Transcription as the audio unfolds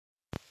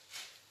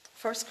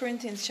1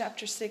 Corinthians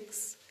chapter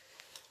 6.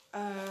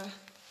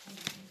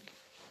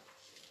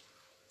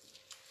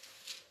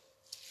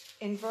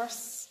 In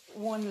verse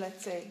 1,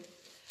 let's say.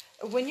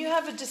 When you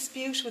have a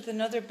dispute with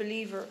another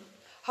believer,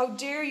 how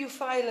dare you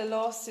file a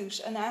lawsuit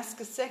and ask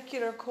a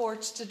secular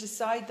court to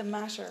decide the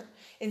matter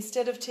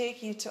instead of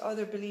taking it to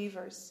other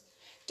believers?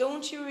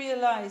 Don't you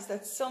realize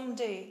that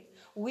someday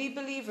we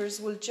believers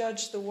will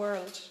judge the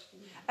world?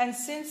 And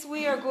since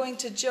we are going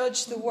to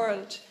judge the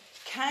world,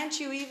 can't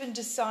you even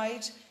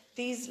decide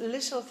these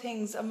little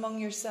things among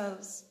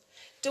yourselves?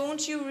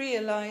 Don't you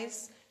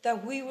realize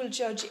that we will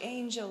judge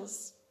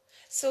angels?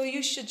 So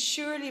you should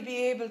surely be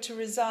able to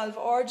resolve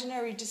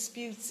ordinary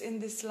disputes in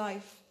this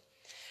life.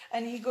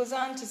 And he goes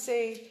on to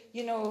say,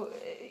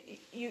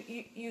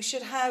 you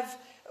should have,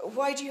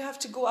 why do you have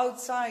to go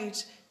outside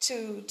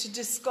to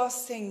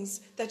discuss things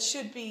that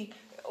should be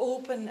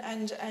open,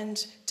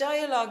 and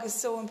dialogue is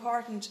so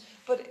important.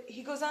 But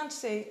he goes on to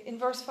say in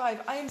verse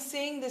 5, I am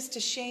saying this to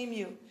shame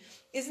you.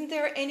 Isn't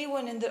there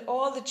anyone in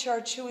all the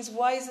church who is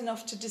wise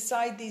enough to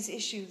decide these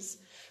issues?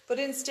 But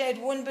instead,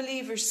 one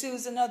believer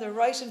sues another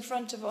right in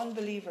front of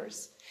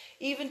unbelievers.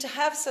 Even to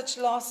have such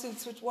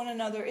lawsuits with one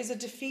another is a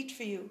defeat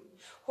for you.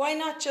 Why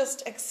not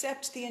just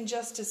accept the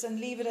injustice and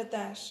leave it at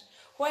that?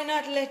 Why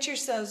not let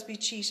yourselves be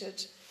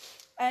cheated?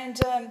 And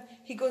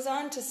he goes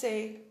on to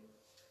say,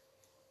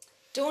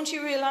 don't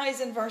you realize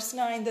in verse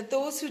 9 that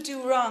those who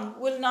do wrong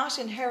will not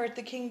inherit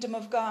the kingdom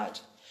of God?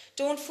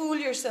 Don't fool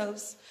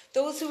yourselves.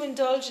 Those who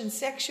indulge in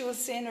sexual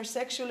sin or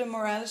sexual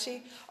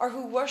immorality, or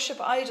who worship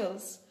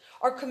idols,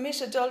 or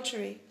commit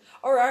adultery,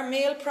 or are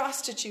male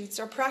prostitutes,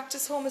 or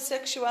practice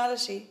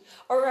homosexuality,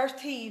 or are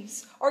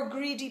thieves, or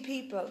greedy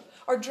people,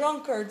 or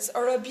drunkards,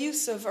 or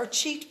abusive, or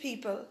cheat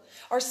people,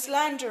 or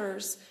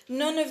slanderers,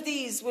 none of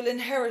these will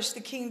inherit the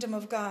kingdom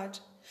of God.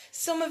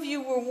 Some of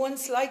you were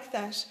once like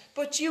that,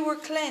 but you were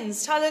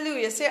cleansed.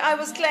 Hallelujah. Say, I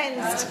was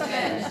cleansed.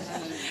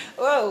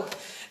 Whoa.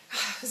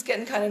 I was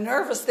getting kind of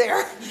nervous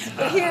there.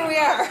 But here we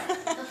are.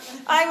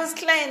 I was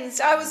cleansed.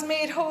 I was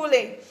made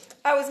holy.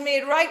 I was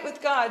made right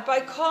with God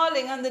by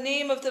calling on the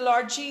name of the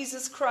Lord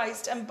Jesus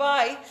Christ and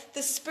by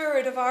the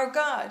Spirit of our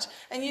God.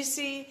 And you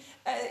see,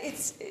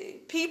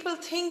 people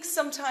think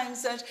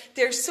sometimes that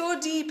they're so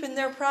deep in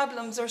their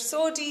problems, or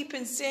so deep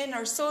in sin,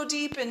 or so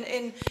deep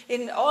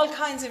in all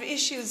kinds of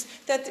issues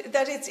that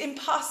it's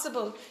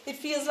impossible. It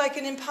feels like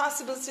an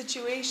impossible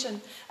situation.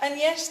 And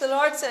yet the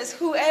Lord says,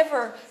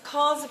 whoever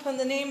calls upon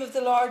the name of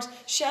the Lord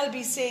shall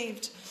be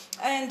saved.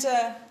 And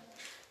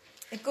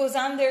it goes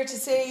on there to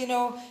say,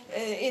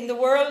 in the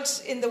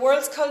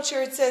world's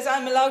culture, it says,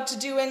 I'm allowed to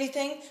do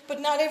anything,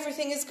 but not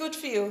everything is good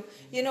for you.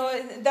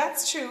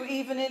 That's true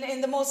even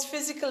in the most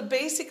physical,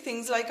 basic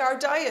things like our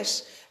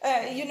diet.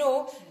 And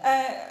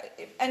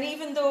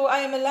even though I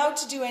am allowed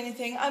to do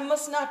anything, I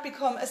must not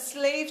become a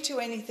slave to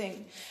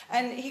anything.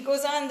 And he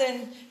goes on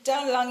then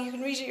down along, you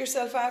can read it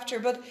yourself after,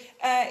 but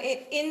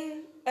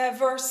in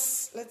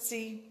verse,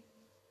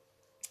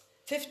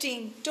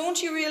 15,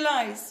 don't you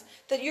realize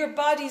that your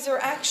bodies are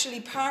actually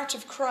part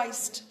of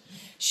Christ?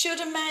 Should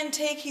a man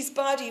take his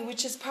body,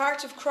 which is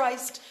part of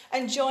Christ,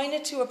 and join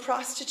it to a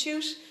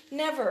prostitute?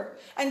 Never.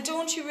 And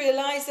don't you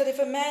realize that if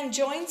a man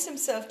joins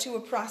himself to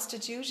a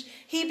prostitute,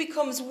 he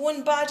becomes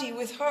one body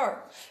with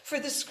her? For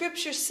the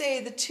scriptures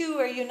say the two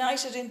are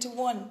united into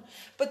one.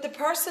 But the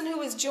person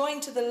who is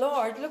joined to the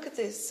Lord, look at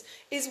this,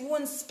 is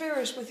one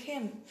spirit with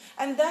him.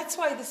 And that's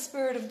why the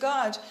Spirit of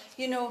God,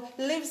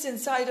 lives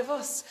inside of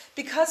us.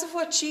 Because of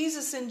what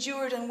Jesus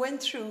endured and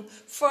went through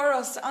for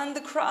us on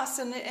the cross.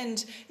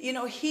 And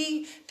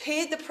he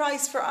paid the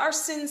price for our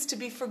sins to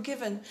be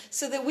forgiven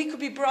so that we could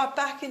be brought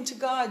back into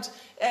God,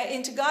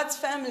 into God's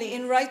family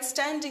in right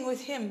standing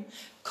with him,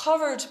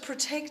 covered,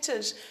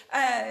 protected,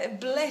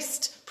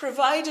 blessed,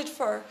 provided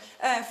for,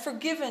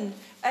 forgiven,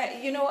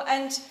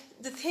 and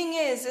the thing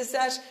is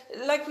that,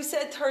 like we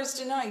said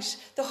Thursday night,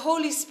 the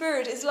Holy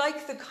Spirit is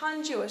like the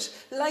conduit,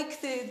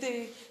 like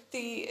the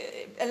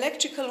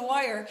electrical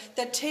wire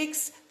that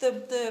takes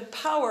the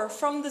power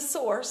from the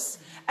source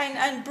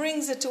and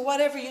brings it to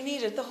whatever you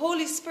need it. The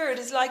Holy Spirit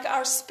is like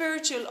our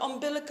spiritual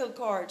umbilical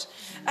cord.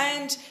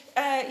 And,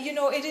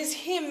 it is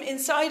him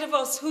inside of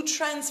us who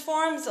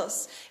transforms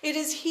us. It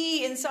is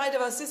he inside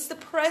of us. It's the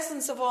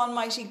presence of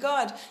Almighty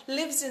God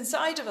lives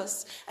inside of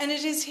us. And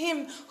it is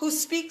him who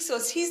speaks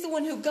us. He's the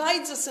one who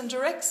guides us and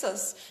directs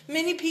us.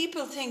 Many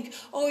people think,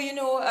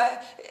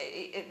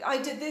 I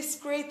did this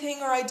great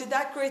thing, or I did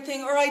that great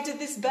thing, or I did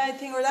this bad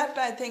thing or that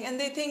bad thing. And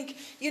they think,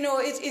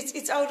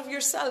 it's out of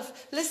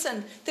yourself.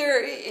 Listen,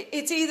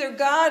 it's either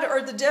God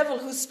or the devil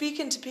who's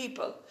speaking to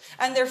people.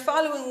 And they're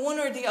following one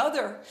or the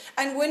other.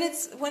 And when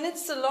it's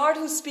the Lord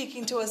who's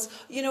speaking to us,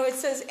 it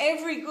says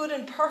every good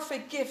and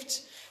perfect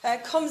gift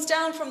comes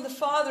down from the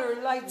Father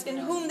of lights, in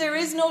whom there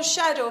is no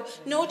shadow,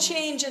 no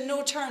change and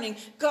no turning.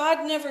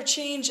 God never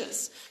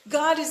changes.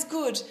 God is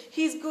good.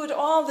 He's good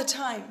all the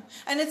time.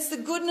 And it's the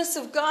goodness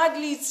of God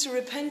leads to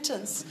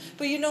repentance.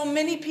 But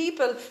many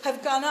people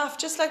have gone off,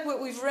 just like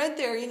what we've read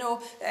there, in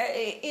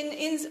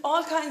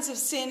all kinds of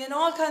sin, in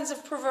all kinds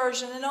of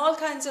perversion, in all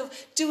kinds of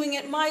doing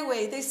it my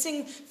way. They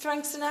sing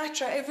Frank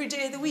Sinatra every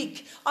day of the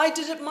week. I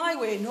did it my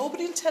way.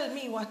 Nobody will tell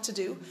me what to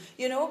do,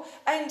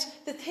 And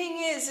the thing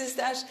is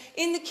that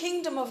in the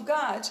kingdom of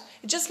God,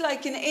 just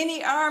like in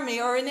any army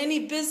or in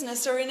any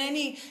business or in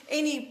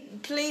any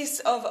place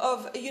of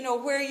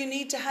where you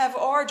need to have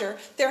order,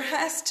 there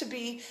has to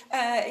be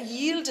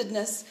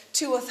yieldedness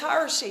to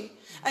authority.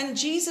 And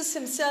Jesus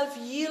himself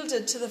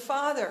yielded to the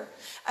Father.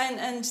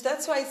 And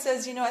that's why it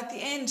says, at the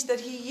end that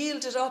he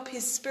yielded up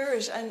his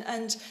spirit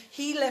and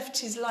he left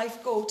his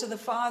life go to the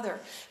Father.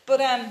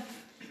 But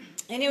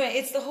anyway,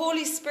 it's the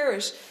Holy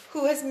Spirit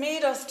who has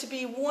made us to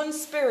be one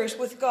spirit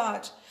with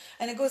God.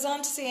 And it goes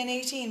on to say in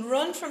 18,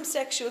 run from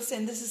sexual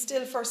sin. This is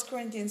still 1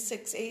 Corinthians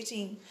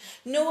 6:18.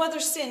 No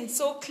other sin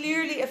so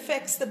clearly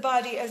affects the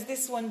body as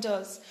this one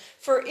does.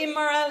 For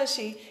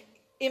immorality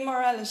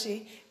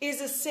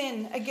is a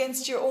sin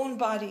against your own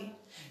body.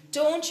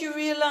 Don't you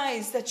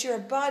realize that your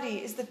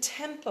body is the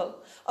temple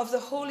of the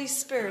Holy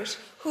Spirit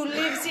who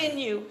lives in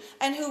you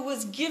and who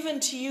was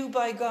given to you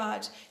by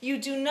God? You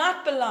do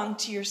not belong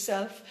to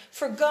yourself,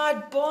 for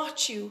God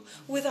bought you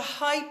with a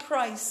high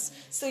price.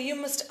 So you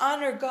must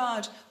honor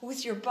God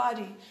with your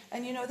body.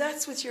 And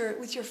that's with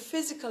your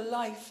physical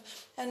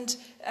life. And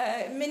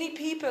many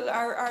people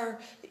are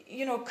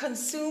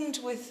consumed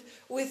with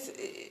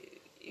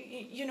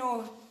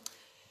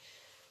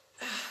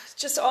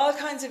just all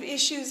kinds of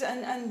issues,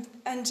 and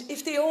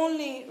if they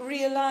only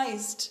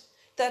realized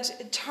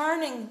that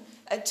turning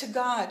to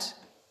God,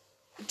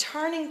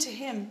 turning to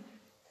him,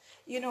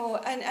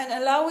 and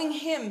allowing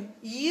him,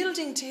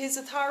 yielding to his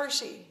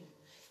authority,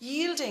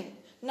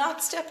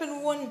 not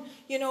stepping one,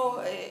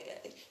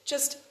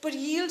 but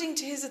yielding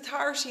to his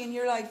authority in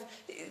your life.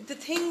 The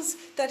things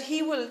that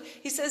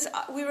he says,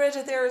 we read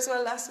it there as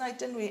well last night,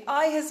 didn't we?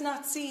 Eye has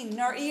not seen,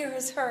 nor ear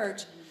has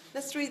heard.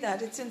 Let's read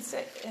that. It's in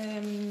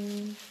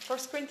 1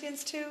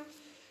 Corinthians 2.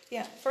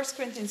 Yeah, 1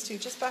 Corinthians 2.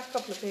 Just back a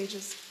couple of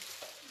pages.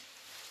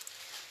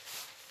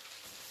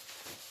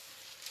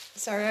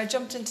 Sorry, I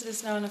jumped into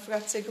this now and I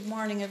forgot to say good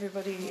morning,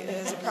 everybody,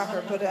 as a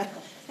proper. But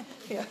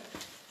yeah,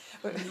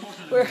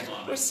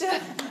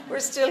 we're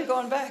still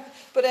going back.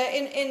 But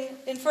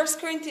in 1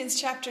 Corinthians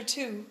chapter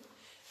 2,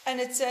 and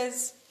it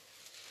says,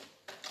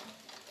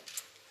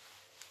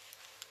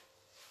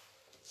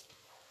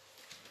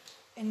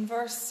 in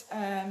verse.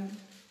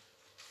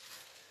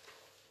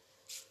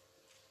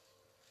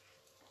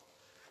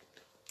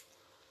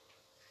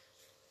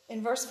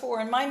 In verse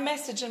 4, and my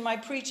message and my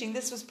preaching,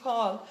 this was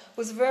Paul,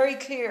 was very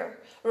clear.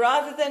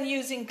 Rather than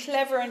using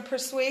clever and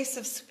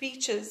persuasive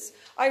speeches,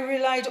 I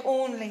relied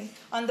only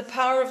on the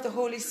power of the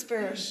Holy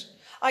Spirit.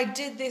 I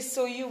did this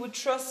so you would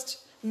trust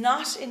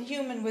not in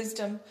human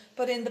wisdom,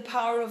 but in the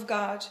power of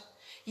God.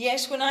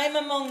 Yet when I am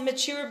among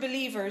mature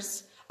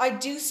believers, I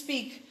do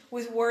speak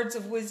with words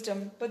of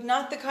wisdom, but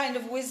not the kind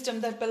of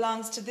wisdom that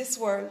belongs to this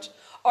world,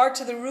 or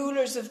to the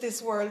rulers of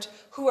this world,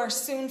 who are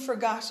soon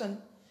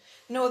forgotten.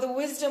 No, the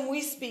wisdom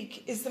we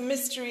speak is the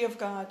mystery of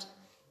God.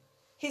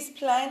 His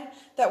plan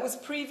that was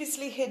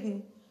previously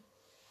hidden,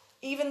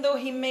 even though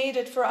he made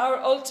it for our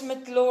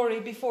ultimate glory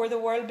before the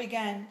world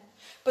began.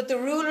 But the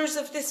rulers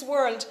of this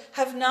world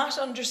have not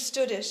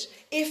understood it.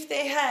 If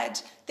they had,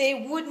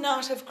 they would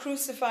not have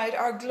crucified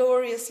our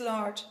glorious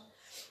Lord.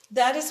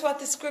 That is what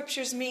the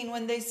scriptures mean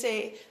when they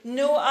say,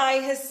 no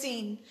eye has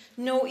seen,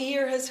 no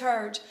ear has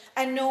heard,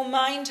 and no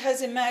mind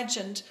has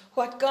imagined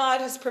what God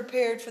has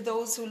prepared for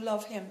those who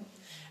love him.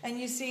 And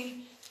you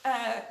see,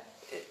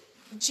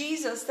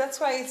 Jesus, that's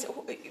why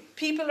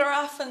people are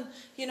often,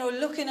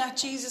 looking at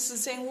Jesus and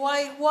saying,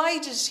 why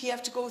did he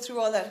have to go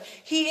through all that?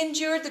 He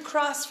endured the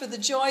cross for the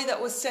joy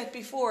that was set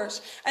before it.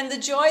 And the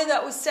joy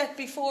that was set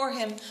before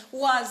him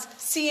was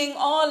seeing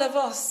all of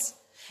us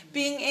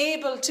being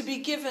able to be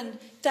given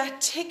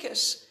that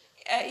ticket,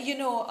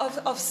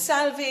 of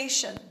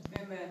salvation.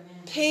 Amen.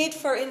 Paid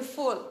for in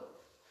full.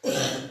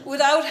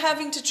 Without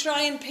having to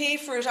try and pay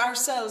for it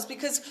ourselves,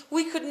 because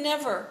we could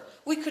never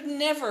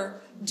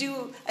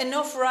do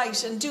enough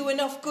right and do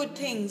enough good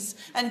things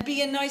and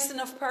be a nice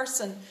enough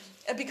person,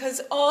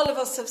 because all of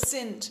us have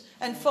sinned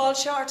and fall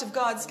short of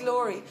God's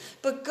glory.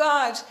 But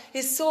God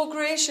is so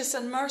gracious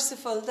and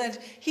merciful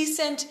that he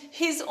sent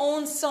his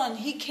own son.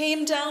 He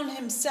came down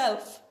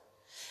himself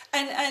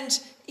and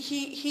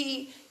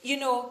he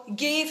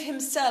gave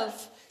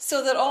himself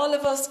so that all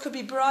of us could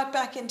be brought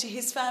back into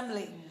his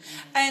family.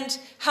 And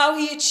how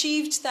he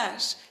achieved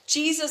that,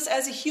 Jesus,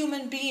 as a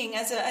human being,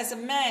 as a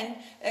man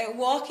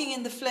walking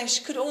in the flesh,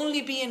 could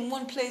only be in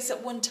one place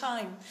at one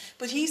time.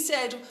 But he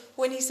said,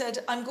 when he said,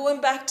 I'm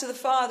going back to the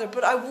Father,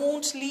 but I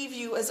won't leave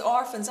you as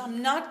orphans.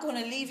 I'm not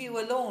going to leave you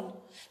alone.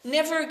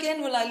 Never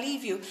again will I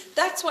leave you.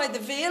 That's why the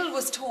veil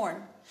was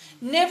torn.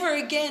 Never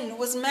again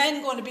was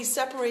man going to be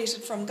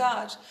separated from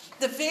God.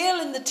 The veil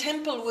in the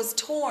temple was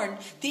torn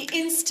the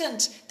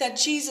instant that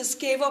Jesus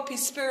gave up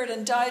his spirit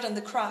and died on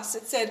the cross.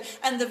 It said,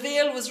 and the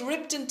veil was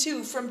ripped in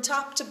two from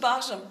top to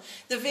bottom.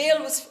 The veil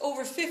was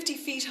over 50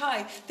 feet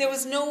high. There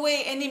was no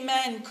way any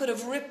man could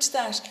have ripped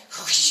that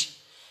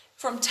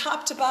from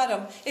top to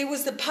bottom. It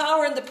was the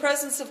power and the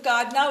presence of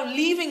God now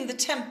leaving the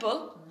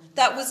temple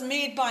that was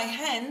made by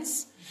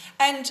hands.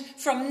 And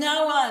from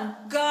now on,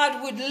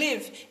 God would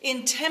live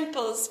in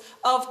temples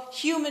of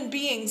human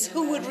beings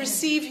who would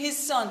receive his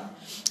Son.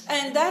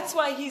 And that's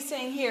why he's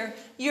saying here,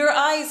 your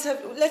eyes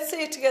have, let's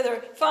say it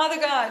together, Father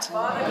God,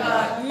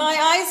 my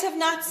eyes have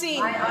not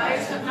seen,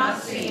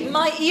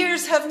 my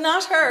ears have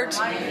not heard,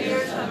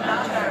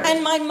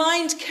 and my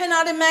mind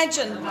cannot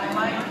imagine,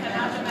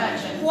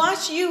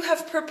 what you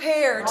have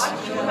prepared,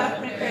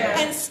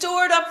 and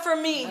stored up for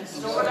me,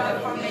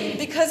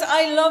 because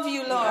I love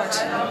you, Lord.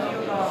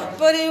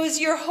 But it was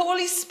your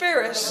Holy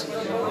Spirit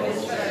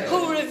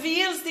who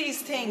reveals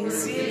these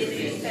things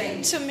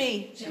to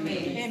me.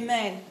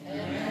 Amen.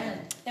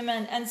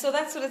 Amen. And so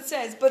that's what it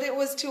says. But it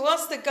was to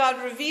us that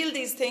God revealed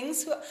these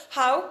things.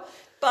 How?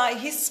 By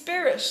his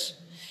Spirit.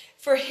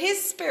 For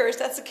his Spirit,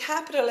 that's a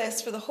capital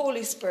S for the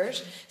Holy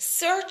Spirit,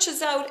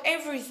 searches out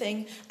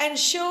everything and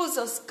shows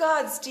us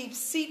God's deep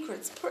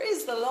secrets.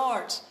 Praise the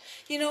Lord.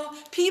 You know,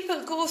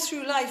 people go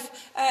through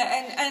life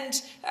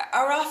and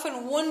are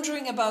often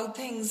wondering about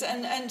things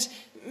and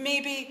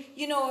maybe,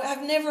 you know,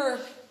 have never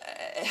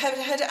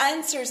had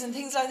answers and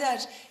things like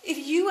that. If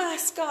you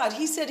ask God,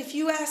 he said, if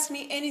you ask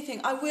me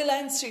anything, I will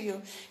answer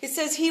you. It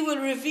says he will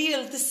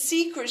reveal the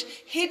secret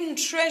hidden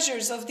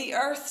treasures of the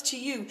earth to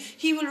you.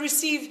 He will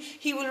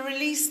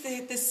release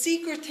the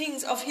secret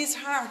things of his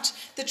heart,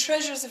 the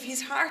treasures of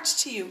his heart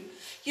to you.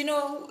 You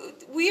know,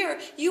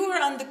 you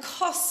are on the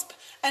cusp,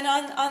 and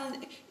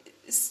on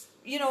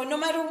you know, no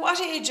matter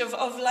what age of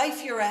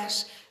life you're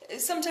at.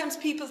 Sometimes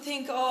people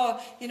think, oh,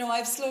 you know,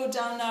 I've slowed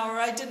down now, or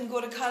I didn't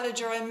go to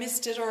college, or I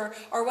missed it, or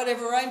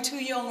whatever, or I'm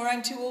too young, or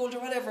I'm too old,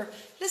 or whatever.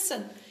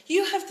 Listen,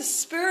 you have the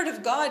Spirit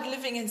of God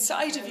living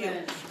inside of you,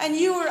 and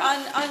you are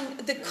on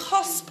the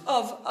cusp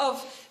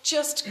of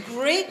just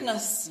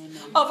greatness,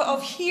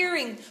 of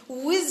hearing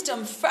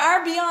wisdom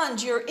far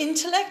beyond your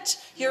intellect,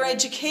 your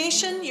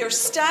education, your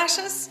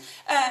status,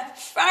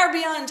 far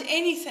beyond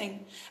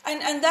anything.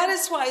 And that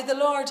is why the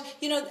Lord,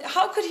 you know,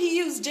 how could he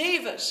use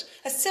David,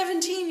 a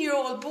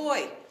 17-year-old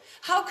boy?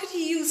 How could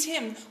he use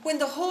him when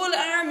the whole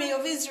army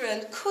of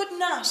Israel could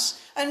not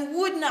and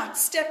would not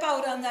step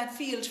out on that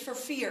field for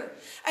fear?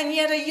 And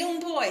yet a young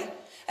boy,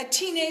 a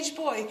teenage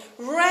boy,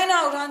 ran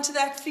out onto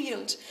that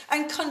field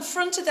and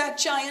confronted that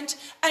giant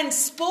and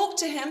spoke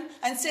to him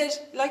and said,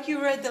 like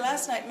you read the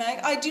last night, Mag,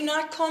 I do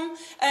not come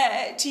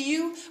to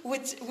you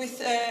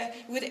with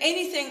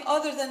anything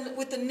other than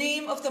with the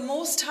name of the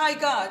Most High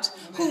God,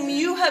 whom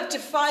you have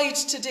defied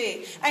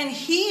today, and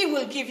he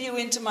will give you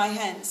into my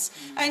hands.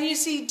 And you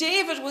see,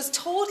 David was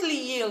totally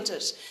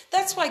yielded.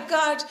 That's why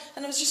God,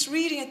 and I was just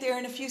reading it there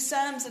in a few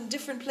Psalms and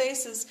different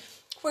places,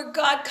 where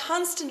God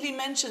constantly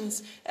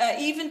mentions,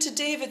 even to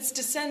David's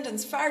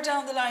descendants, far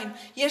down the line,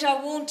 yet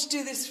I won't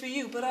do this for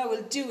you, but I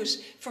will do it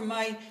for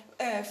my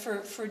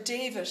for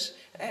David,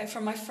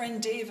 for my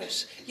friend David.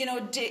 You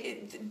know,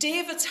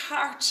 David's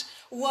heart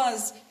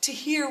was to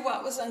hear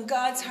what was on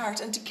God's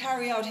heart and to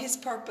carry out his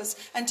purpose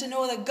and to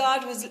know that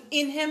God was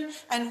in him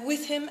and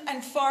with him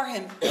and for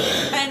him.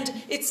 And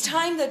it's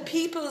time that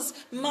people's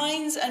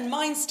minds and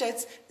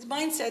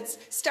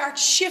mindsets start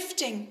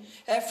shifting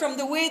from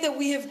the way that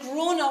we have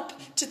grown up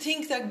to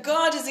think that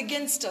God is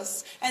against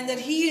us and that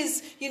he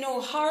is, you know,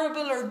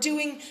 horrible or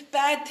doing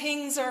bad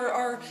things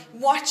or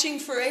watching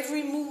for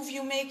every move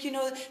you make. You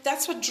know,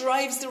 that's what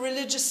drives the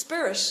religious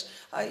spirit.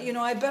 You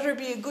know, I better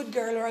be a good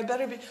girl, or I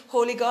better be,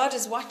 holy God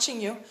is watching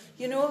you,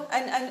 you know,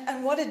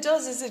 and what it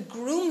does is it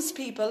grooms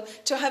people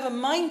to have a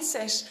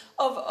mindset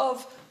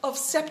of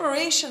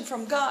separation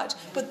from God.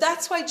 But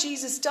that's why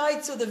Jesus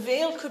died, so the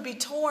veil could be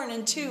torn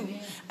in two,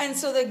 and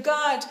so that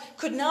God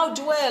could now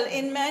dwell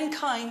in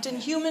mankind and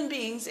human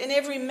beings, in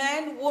every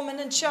man, woman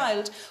and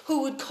child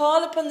who would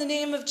call upon the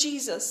name of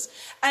Jesus,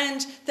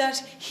 and that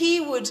he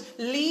would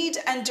lead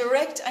and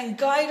direct and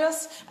guide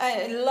us,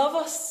 love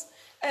us,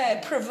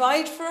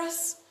 provide for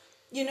us,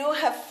 you know,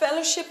 have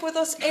fellowship with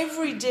us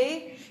every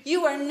day.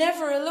 You are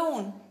never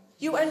alone.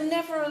 You are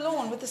never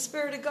alone with the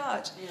Spirit of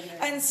God.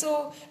 And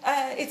so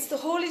it's the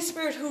Holy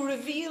Spirit who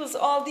reveals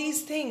all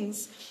these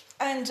things.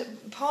 And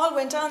Paul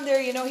went on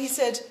there, you know, he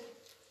said,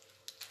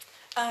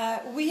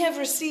 we have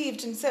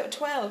received, in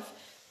 12,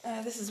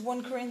 this is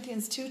 1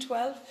 Corinthians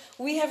 2:12,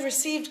 we have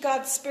received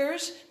God's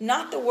Spirit,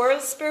 not the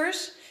world's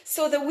spirit,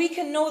 so that we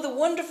can know the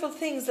wonderful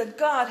things that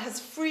God has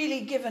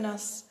freely given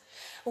us.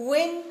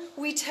 When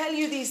we tell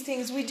you these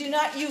things, we do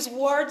not use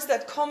words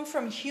that come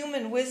from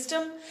human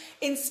wisdom.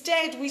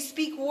 Instead, we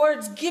speak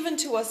words given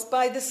to us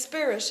by the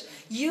Spirit,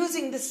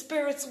 using the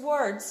Spirit's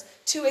words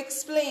to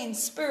explain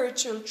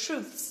spiritual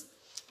truths.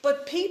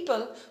 But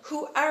people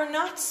who are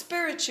not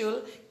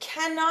spiritual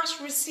cannot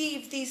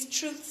receive these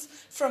truths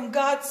from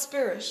God's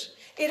Spirit.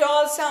 It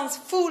all sounds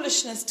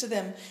foolishness to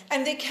them,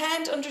 and they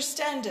can't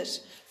understand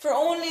it. For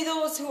only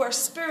those who are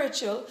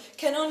spiritual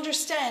can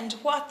understand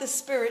what the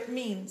Spirit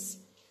means.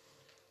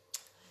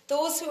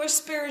 Those who are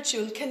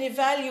spiritual can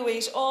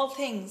evaluate all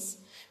things,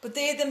 but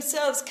they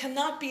themselves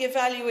cannot be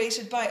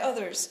evaluated by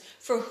others.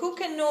 For who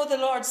can know the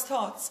Lord's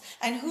thoughts,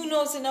 and who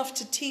knows enough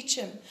to teach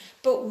him?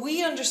 But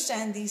we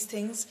understand these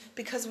things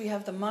because we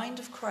have the mind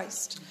of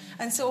Christ.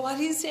 And so what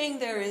he's saying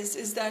there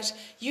is that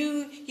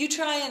you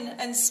try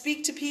and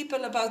speak to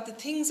people about the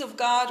things of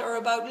God, or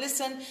about,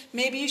 listen,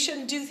 maybe you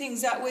shouldn't do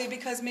things that way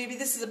because maybe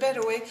this is a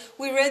better way.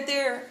 We read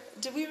there,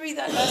 did we read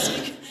that last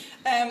week?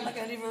 I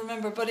can't even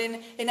remember. But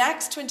in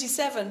Acts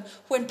 27,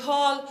 when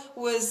Paul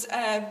was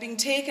being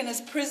taken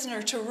as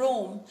prisoner to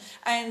Rome,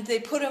 and they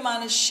put him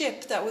on a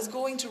ship that was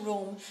going to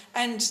Rome,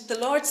 and the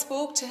Lord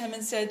spoke to him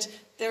and said,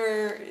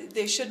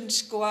 they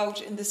shouldn't go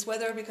out in this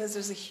weather because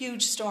there's a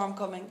huge storm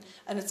coming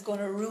and it's going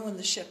to ruin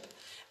the ship.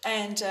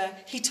 And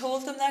he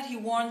told them that, he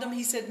warned them,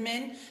 he said,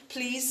 men,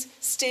 please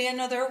stay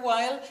another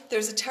while,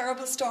 there's a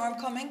terrible storm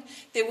coming.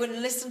 They wouldn't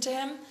listen to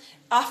him.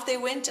 Off they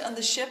went on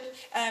the ship.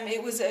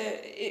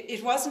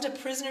 It wasn't a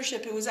prisoner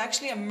ship, it was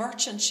actually a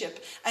merchant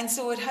ship. And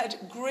so it had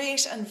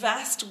great and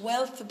vast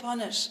wealth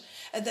upon it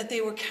that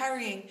they were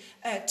carrying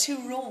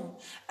to Rome.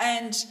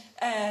 And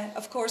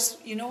of course,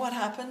 you know what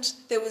happened?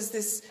 There was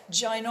this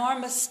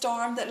ginormous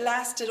storm that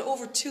lasted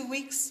over 2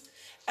 weeks.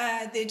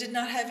 They did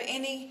not have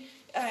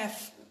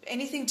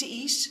anything to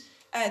eat.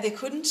 They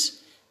couldn't.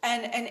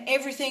 And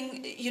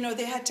everything,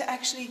 they had to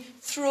actually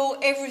throw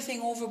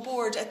everything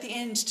overboard at the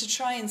end to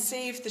try and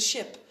save the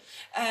ship.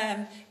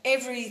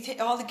 Everything,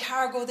 all the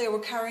cargo they were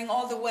carrying,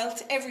 all the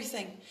wealth,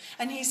 everything.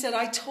 And he said,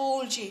 I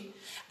told you.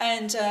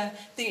 And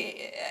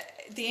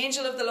the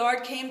angel of the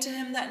Lord came to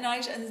him that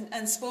night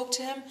and spoke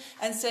to him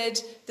and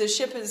said, the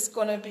ship is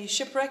going to be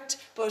shipwrecked,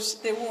 but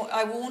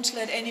I won't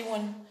let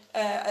anyone,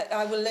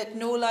 I will let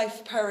no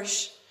life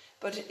perish.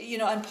 But,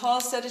 and Paul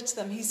said it to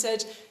them. He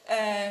said,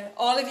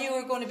 all of you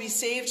are going to be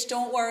saved,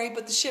 don't worry,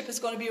 but the ship is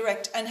going to be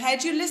wrecked. And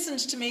had you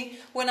listened to me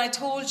when I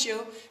told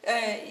you,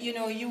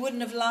 you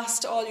wouldn't have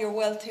lost all your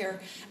wealth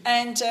here.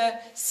 And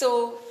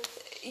so,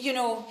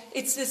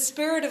 it's the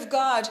Spirit of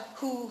God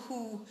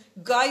who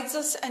guides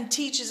us and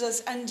teaches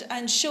us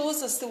and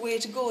shows us the way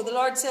to go. The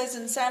Lord says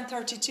in Psalm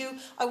 32,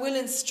 I will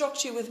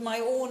instruct you with my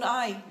own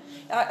eye.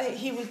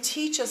 He will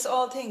teach us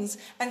all things.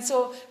 And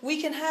so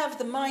we can have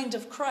the mind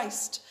of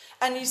Christ.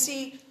 And you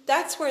see,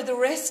 that's where the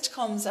rest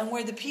comes and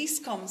where the peace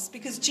comes,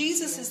 because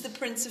Jesus is the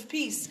Prince of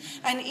Peace.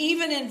 And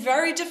even in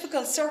very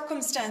difficult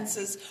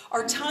circumstances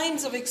or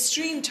times of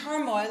extreme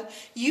turmoil,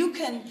 you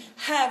can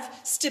have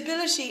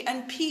stability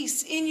and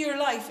peace in your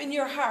life, in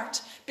your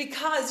heart,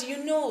 because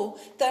you know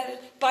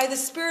that by the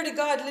Spirit of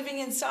God living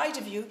inside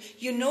of you,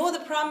 you know the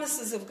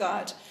promises of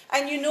God,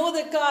 and you know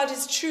that God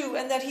is true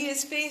and that he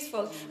is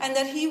faithful and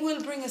that he will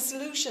bring a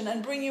solution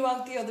and bring you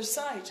out the other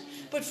side.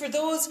 But for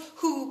those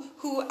who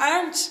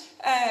aren't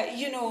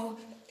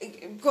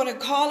going to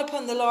call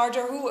upon the Lord,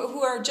 or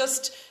who are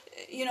just,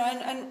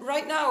 and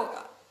right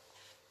now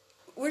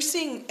we're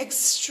seeing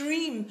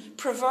extreme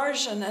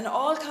perversion and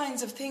all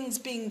kinds of things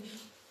being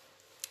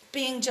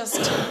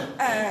just,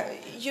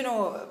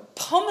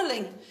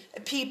 pummeling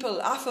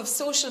people off of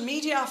social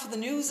media, off of the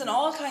news and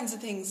all kinds of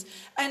things.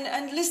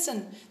 And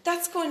listen,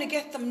 that's going to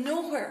get them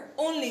nowhere,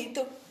 only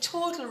the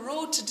total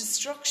road to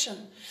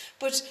destruction.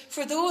 But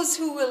for those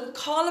who will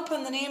call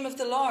upon the name of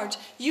the Lord,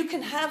 you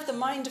can have the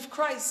mind of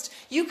Christ.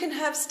 You can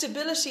have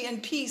stability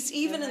and peace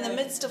even in the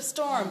midst of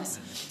storms.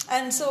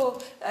 And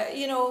so,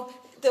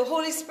 the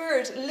Holy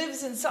Spirit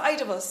lives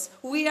inside of us.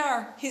 We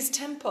are his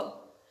temple.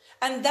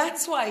 And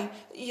that's why,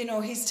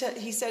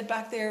 he said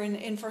back there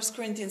in 1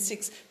 Corinthians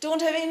 6,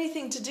 don't have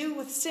anything to do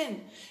with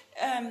sin.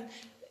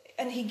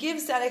 And he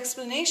gives that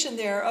explanation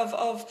there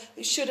of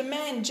should a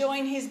man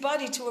join his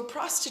body to a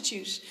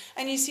prostitute?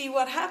 And you see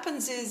what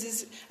happens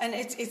is and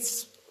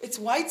it's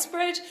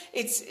widespread.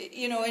 It's,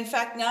 in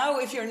fact now,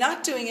 if you're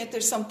not doing it,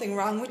 there's something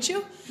wrong with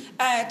you.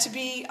 To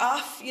be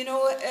off,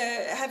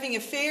 having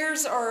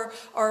affairs or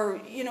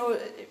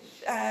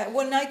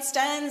one night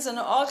stands and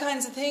all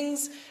kinds of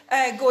things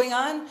going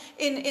on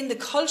in the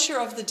culture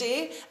of the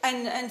day.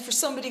 And for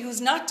somebody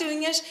who's not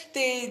doing it,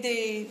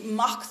 they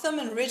mock them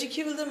and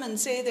ridicule them and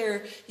say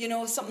they're,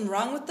 something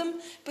wrong with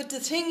them. But the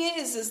thing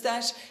is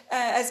that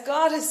as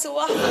God has so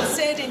often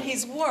said in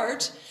his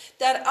word,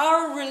 that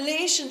our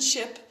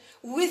relationship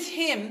with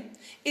him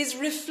is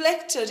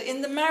reflected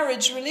in the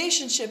marriage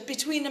relationship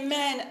between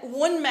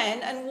one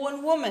man and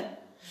one woman.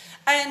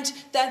 And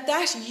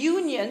that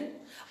union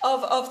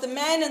of the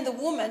man and the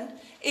woman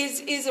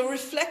is a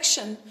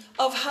reflection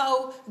of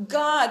how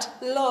God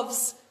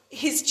loves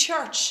his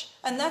church.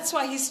 And that's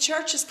why his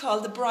church is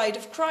called the bride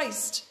of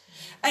Christ.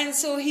 And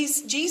so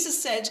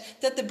Jesus said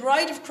that the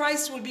bride of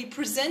Christ will be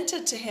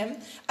presented to him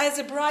as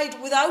a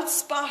bride without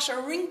spot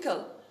or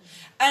wrinkle.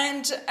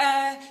 And,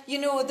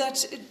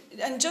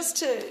 and just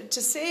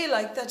to say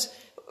like that,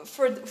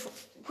 for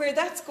where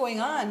that's going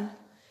on,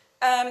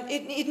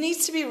 it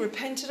needs to be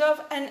repented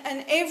of,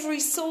 and every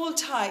soul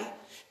tie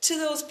to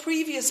those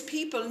previous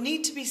people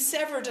need to be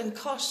severed and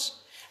cut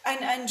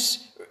and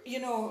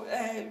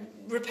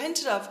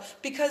repented of,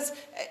 because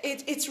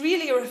it's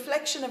really a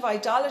reflection of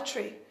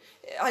idolatry.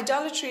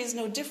 Idolatry is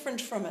no different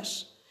from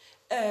it,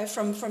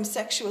 from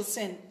sexual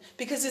sin,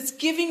 because it's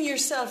giving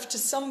yourself to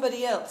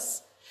somebody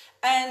else.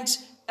 And,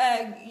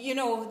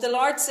 the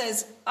Lord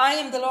says, I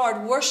am the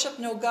Lord, worship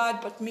no God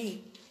but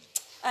me.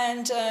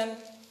 And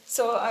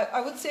so I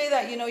would say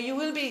that, you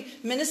will be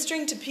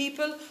ministering to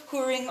people who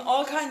are in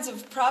all kinds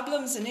of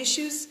problems and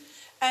issues.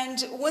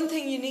 And one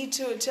thing you need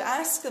to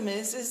ask them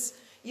is,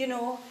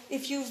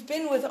 if you've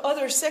been with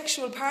other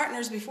sexual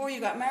partners before you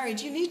got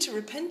married, you need to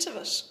repent of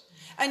it.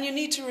 And you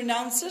need to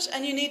renounce it,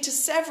 and you need to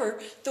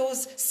sever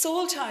those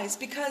soul ties,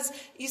 because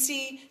you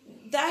see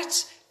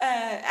that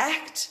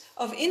act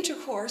of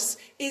intercourse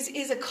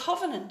is a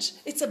covenant.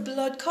 It's a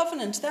blood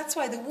covenant. That's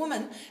why the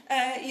woman,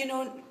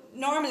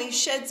 normally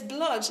sheds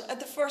blood at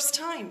the first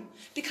time,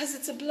 because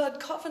it's a blood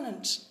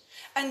covenant.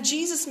 And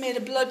Jesus made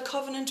a blood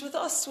covenant with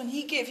us when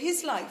he gave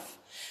his life.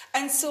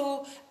 And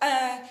so,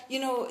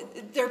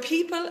 there are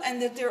people,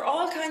 and that there are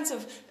all kinds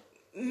of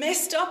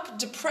messed up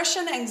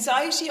depression,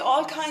 anxiety,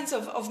 all kinds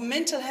of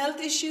mental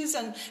health issues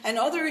and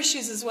other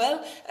issues as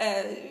well,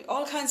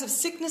 all kinds of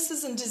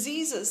sicknesses and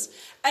diseases.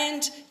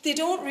 And they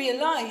don't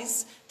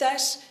realize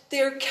that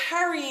they're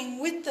carrying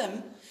with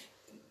them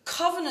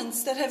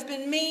covenants that have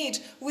been made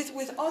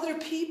with other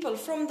people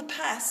from the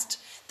past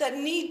that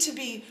need to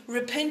be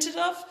repented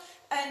of,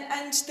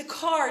 and the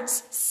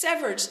cords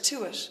severed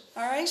to it,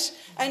 all right?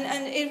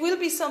 And it will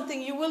be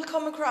something you will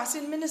come across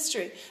in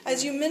ministry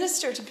as you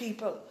minister to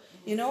people.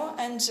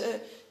 And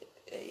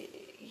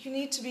you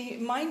need to be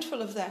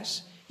mindful of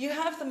that. You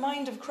have the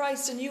mind of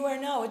Christ, and you are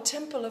now a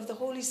temple of the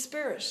Holy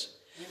Spirit.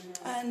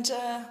 And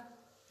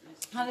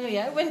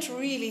hallelujah, it went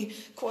really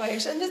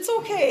quiet, and it's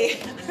okay.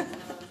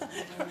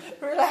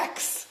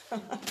 Relax.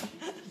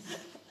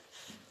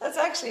 That's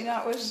actually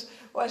not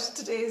what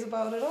today is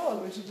about at all,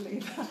 would you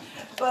believe?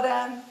 But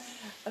I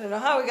don't know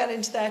how we got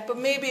into that, but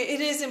maybe it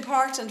is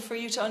important for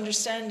you to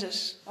understand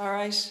it, all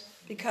right?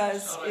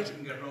 Because I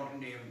didn't get around to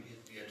naming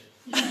it yet.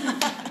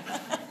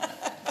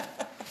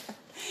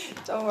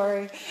 Don't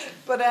worry.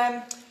 But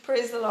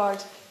praise the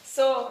Lord.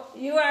 So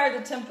you are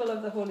the temple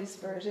of the Holy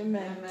Spirit.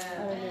 Amen.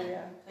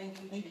 Hallelujah.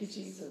 Thank you,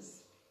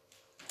 Jesus.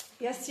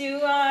 Yes, you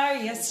are.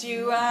 Yes,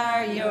 you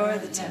are. You're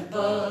the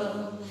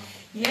temple.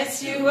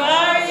 Yes, you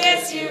are.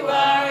 Yes, you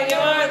are.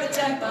 You're the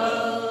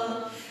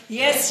temple.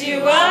 Yes,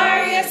 you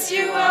are. Yes,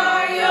 you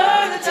are.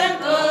 You're the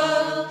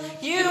temple.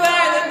 You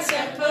are the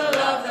temple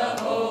of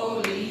the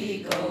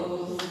Holy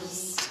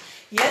Ghost.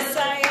 Yes,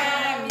 I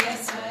am.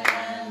 Yes, I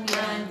am.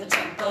 I'm the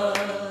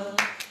temple.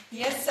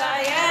 Yes, I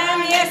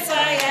am. Yes,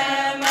 I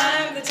am.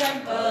 I'm the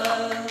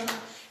temple.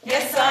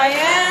 Yes, I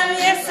am.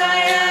 Yes, I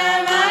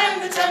am. I'm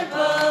the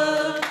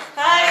temple.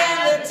 I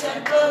am the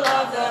temple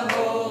of the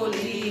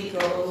Holy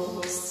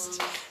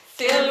Ghost.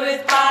 Filled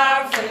with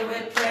power, filled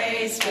with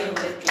praise, filled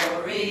with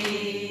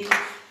glory.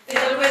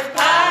 Filled with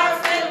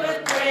power, filled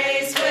with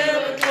praise,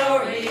 filled with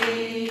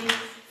glory.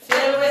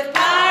 Filled with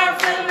power,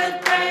 filled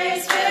with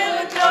praise, filled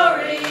with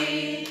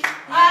glory.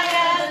 I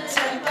am the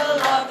temple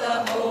of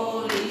the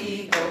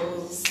Holy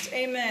Ghost.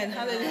 Amen.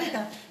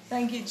 Hallelujah.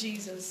 Thank you,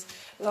 Jesus.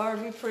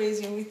 Lord, we praise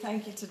you and we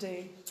thank you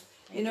today.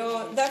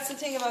 That's the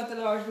thing about the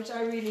Lord, which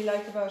I really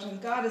like about him.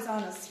 God is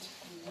honest,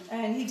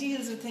 and he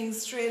deals with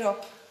things straight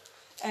up.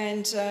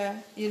 And,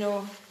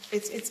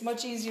 it's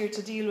much easier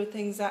to deal with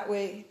things that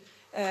way.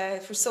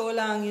 For so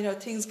long,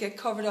 things get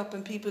covered up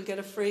and people get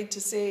afraid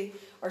to say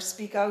or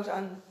speak out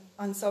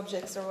on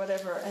subjects or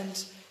whatever.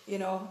 And,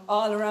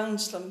 all around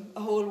them,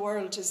 a whole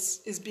world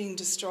is being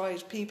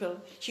destroyed. People,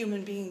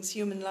 human beings,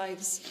 human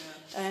lives.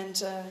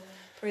 And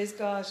praise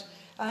God.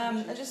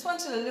 I just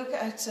wanted to look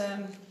at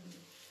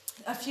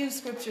a few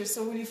scriptures.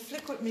 So will you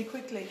flick with me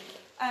quickly?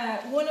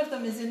 One of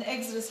them is in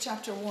Exodus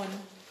chapter 1.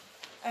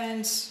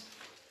 And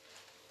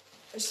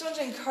I just want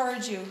to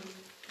encourage you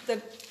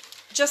that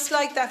just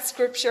like that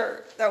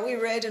scripture that we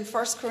read in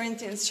 1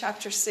 Corinthians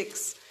chapter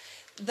 6,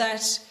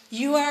 that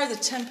you are the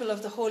temple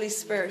of the Holy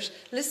Spirit.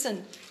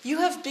 Listen, you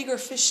have bigger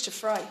fish to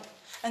fry.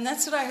 And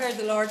that's what I heard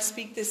the Lord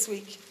speak this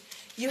week.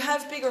 You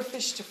have bigger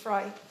fish to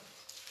fry.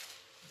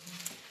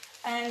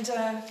 And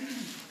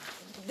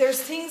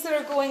there's things that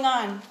are going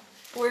on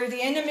where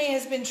the enemy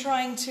has been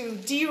trying to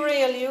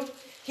derail you.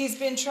 He's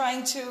been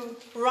trying to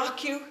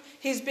rock you.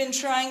 He's been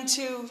trying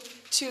to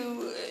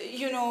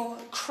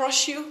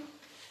crush you.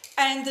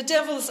 And the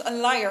devil's a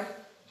liar.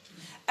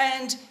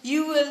 And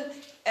you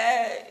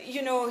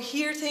will,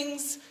 hear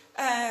things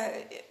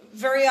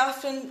very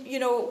often,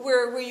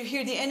 where you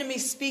hear the enemy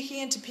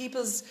speaking into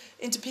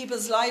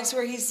people's lives,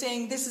 where he's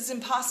saying, this is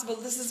impossible,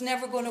 this is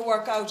never going to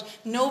work out,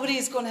 nobody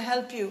is going to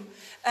help you,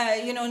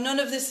 none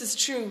of this is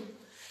true.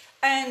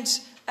 And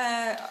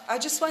I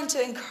just want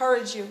to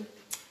encourage you.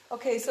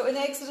 Okay, so in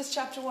Exodus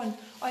chapter 1,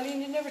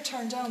 Eileen, you never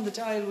turn down the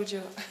dial, would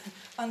you?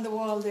 On the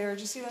wall there.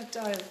 Do you see that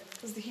dial?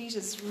 Because the heat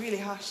is really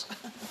hot.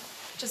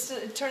 Just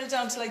turn it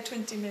down to like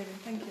 20 maybe.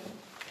 Thank you.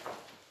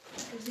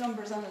 There's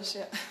numbers on it,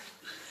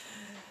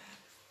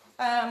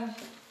 yeah.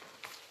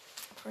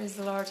 Praise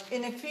the Lord.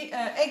 In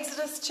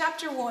Exodus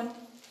chapter 1,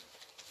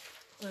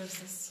 where is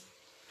this?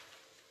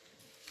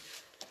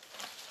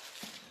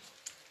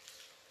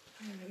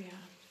 Hallelujah.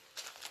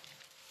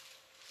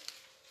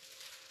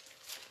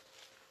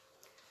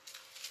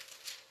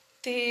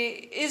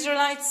 The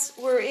Israelites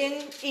were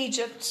in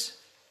Egypt.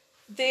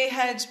 They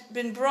had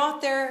been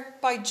brought there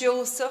by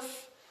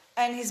Joseph,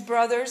 and his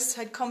brothers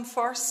had come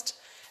first.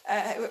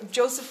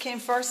 Joseph came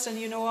first, and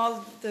you know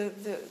all the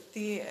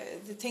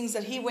things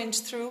that he went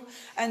through.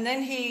 And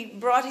then he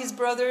brought his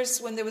brothers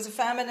when there was a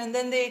famine, and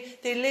then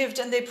they lived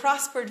and they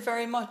prospered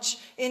very much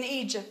in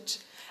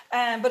Egypt.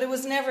 But it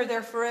was never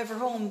their forever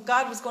home.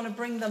 God was going to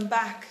bring them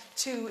back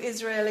to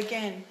Israel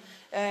again.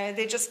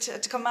 They just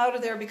had to come out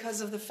of there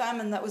because of the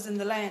famine that was in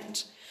the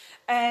land.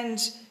 And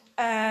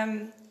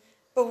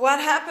but what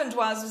happened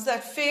was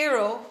that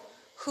Pharaoh,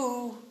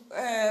 who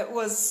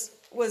was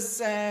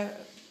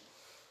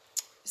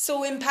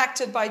so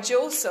impacted by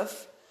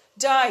Joseph,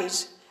 died,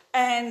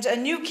 and a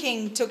new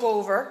king took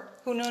over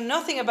who knew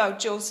nothing about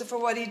Joseph or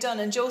what he'd done.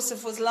 And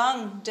Joseph was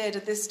long dead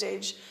at this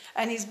stage,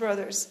 and his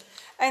brothers.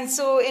 And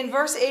so in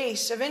verse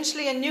 8,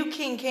 eventually a new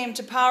king came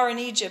to power in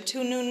Egypt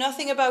who knew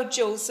nothing about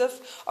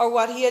Joseph or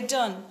what he had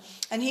done.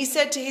 And he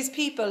said to his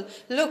people,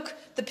 "Look,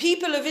 the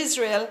people of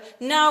Israel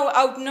now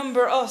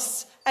outnumber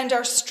us and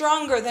are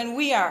stronger than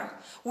we are.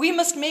 We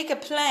must make a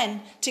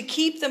plan to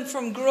keep them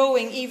from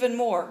growing even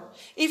more.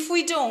 If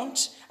we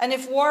don't, and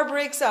if war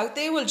breaks out,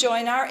 they will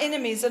join our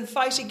enemies and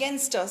fight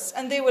against us,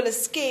 and they will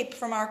escape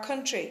from our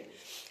country."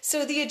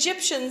 So the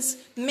Egyptians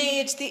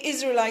made the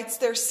Israelites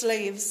their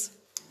slaves.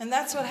 And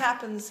that's what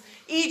happens.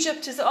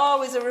 Egypt is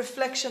always a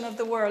reflection of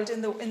the world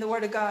in the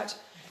Word of God.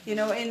 You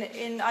know,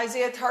 in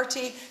Isaiah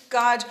 30,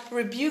 God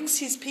rebukes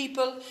his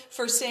people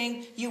for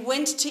saying, "You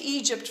went to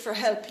Egypt for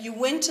help. You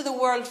went to the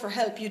world for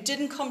help. You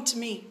didn't come to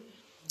me.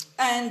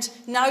 And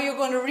now you're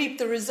going to reap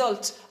the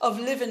result of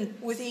living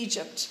with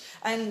Egypt."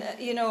 And,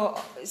 you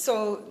know,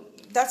 so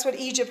that's what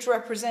Egypt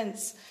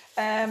represents.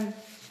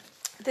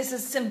 This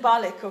is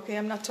symbolic, okay?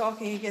 I'm not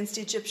talking against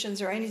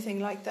Egyptians or anything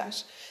like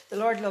that. The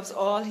Lord loves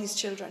all his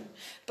children.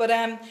 But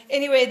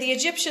anyway, the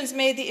Egyptians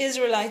made the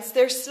Israelites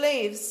their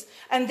slaves,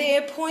 and they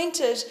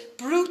appointed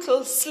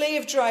brutal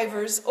slave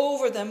drivers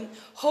over them,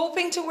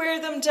 hoping to wear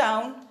them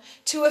down,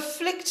 to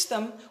afflict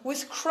them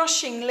with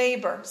crushing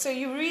labor. So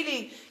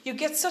you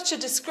get such a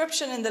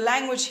description in the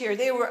language here.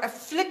 They were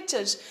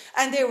afflicted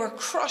and they were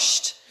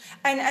crushed.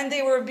 And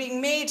they were being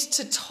made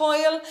to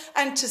toil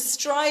and to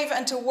strive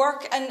and to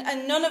work.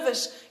 And none of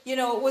it, you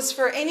know, was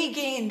for any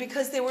gain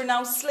because they were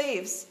now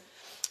slaves.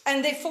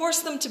 And they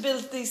forced them to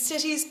build these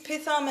cities,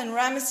 Pithom and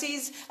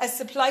Ramesses, as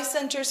supply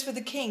centers for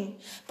the king.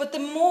 But the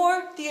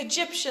more the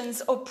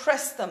Egyptians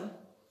oppressed them,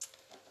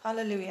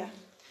 hallelujah,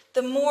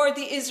 the more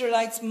the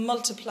Israelites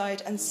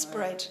multiplied and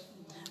spread.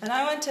 And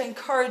I want to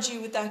encourage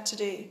you with that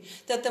today,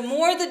 that the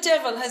more the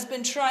devil has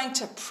been trying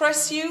to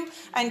press you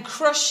and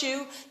crush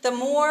you, the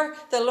more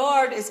the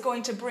Lord is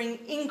going to bring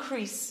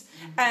increase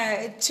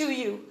to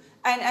you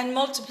and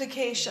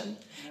multiplication.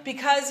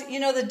 Because, you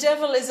know, the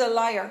devil is a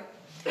liar.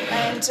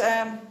 And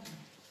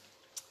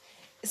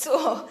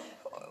so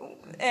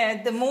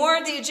the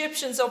more the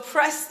Egyptians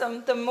oppressed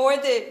them, the more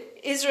the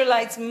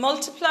Israelites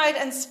multiplied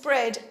and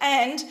spread,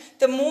 and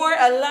the more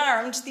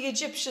alarmed the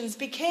Egyptians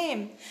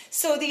became.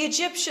 So the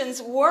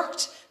Egyptians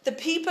worked the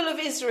people of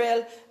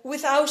Israel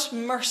without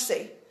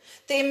mercy.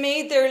 They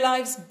made their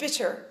lives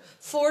bitter,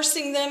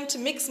 forcing them to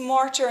mix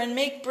mortar and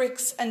make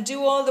bricks and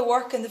do all the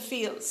work in the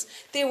fields.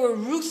 They were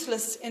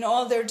ruthless in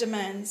all their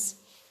demands.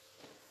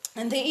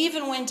 And they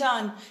even went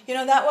on, you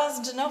know, that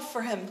wasn't enough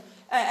for him.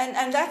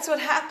 And that's what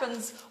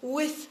happens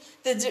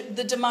with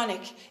the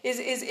demonic.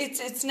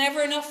 It's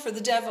never enough for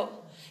the devil.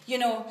 You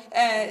know,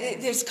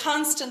 there's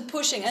constant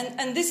pushing.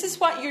 And this is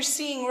what you're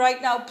seeing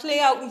right now play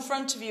out in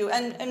front of you.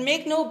 And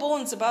make no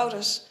bones about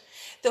it.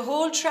 The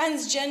whole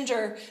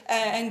transgender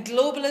and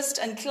globalist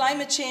and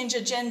climate change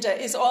agenda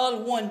is all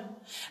one.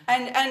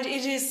 And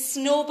it is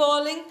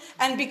snowballing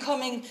and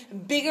becoming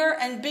bigger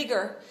and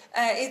bigger.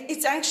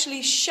 It's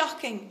actually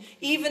shocking,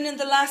 even in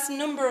the last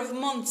number of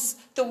months,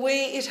 the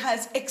way it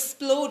has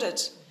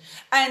exploded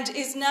and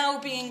is now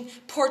being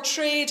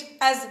portrayed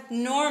as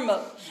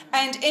normal.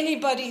 And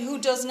anybody who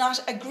does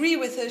not agree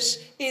with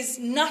it is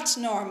not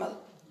normal.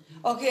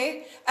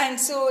 Okay? And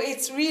so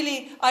it's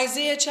really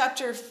Isaiah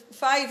chapter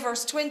 5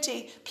 verse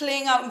 20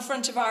 playing out in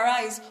front of our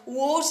eyes.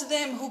 Woe to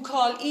them who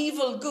call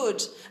evil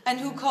good and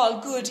who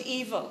call good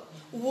evil.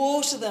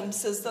 Woe to them,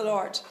 says the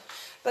Lord.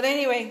 But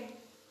anyway,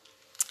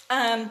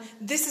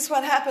 this is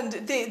what happened.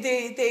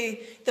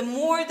 The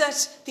more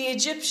that the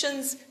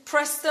Egyptians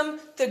pressed them,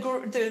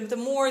 the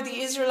more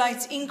the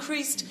Israelites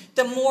increased,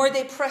 the more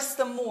they pressed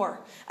them more.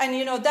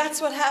 And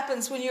that's what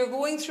happens when you're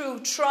going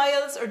through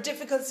trials or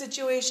difficult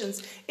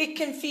situations. It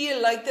can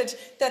feel like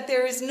that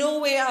there is no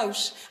way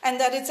out and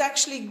that it's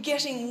actually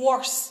getting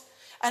worse.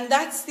 And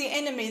that's the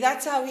enemy.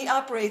 That's how he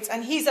operates.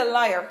 And he's a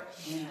liar.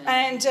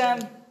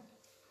 And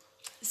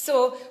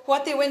so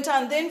what they went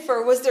on then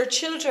for was their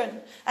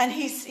children. And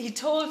he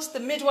told the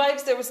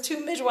midwives, there was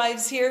 2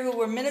 midwives here who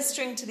were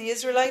ministering to the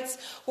Israelites,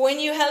 when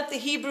you help the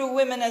Hebrew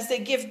women as they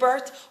give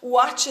birth,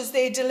 watch as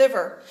they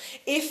deliver.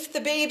 If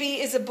the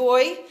baby is a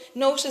boy,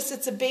 notice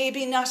it's a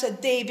baby, not a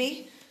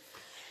baby.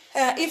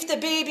 If the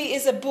baby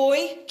is a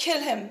boy,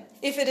 kill him.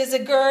 If it is a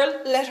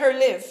girl, let her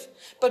live.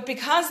 But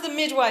because the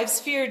midwives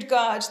feared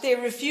God, they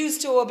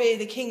refused to obey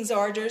the king's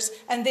orders,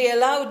 and they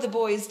allowed the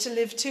boys to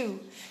live too.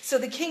 So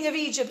the king of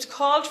Egypt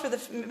called for the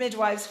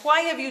midwives.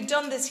 Why have you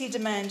done this, he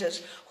demanded.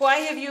 Why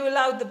have you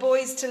allowed the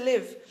boys to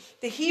live?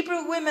 The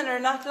Hebrew women are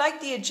not like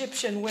the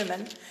Egyptian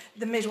women,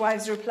 the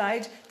midwives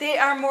replied. They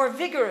are more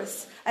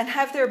vigorous and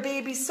have their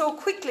babies so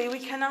quickly we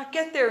cannot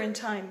get there in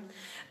time.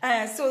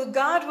 So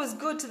God was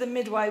good to the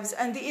midwives,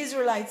 and the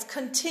Israelites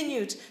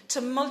continued to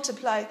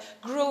multiply,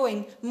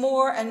 growing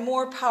more and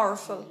more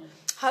powerful.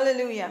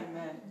 Hallelujah.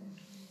 Amen.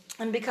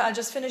 And I'll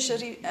just finish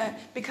it.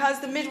 Because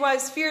the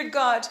midwives feared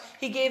God,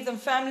 he gave them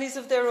families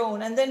of their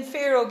own. And then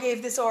Pharaoh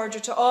gave this order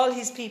to all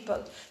his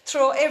people.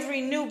 Throw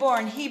every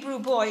newborn Hebrew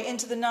boy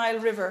into the Nile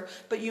River,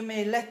 but you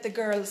may let the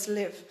girls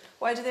live.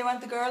 Why do they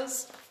want the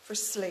girls? For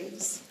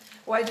slaves.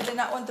 Why do they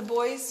not want the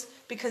boys?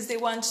 Because they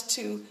want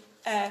to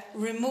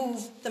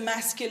remove the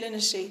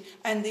masculinity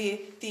and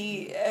the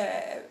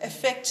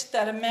effect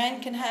that a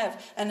man can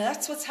have. And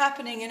that's what's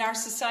happening in our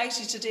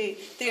society today.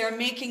 They are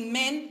making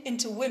men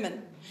into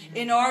women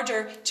in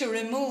order to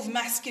remove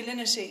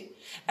masculinity,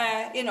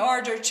 in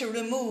order to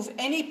remove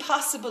any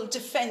possible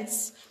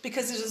defense,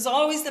 because it is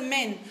always the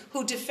men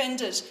who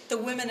defended the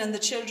women and the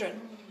children.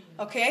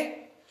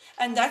 Okay?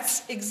 And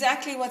that's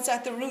exactly what's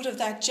at the root of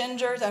that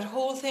gender, that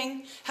whole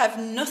thing. Have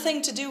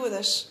nothing to do with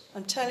it,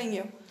 I'm telling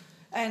you.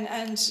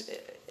 And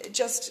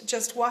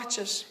just watch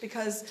it,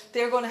 because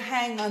they're going to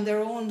hang on their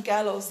own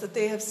gallows that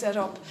they have set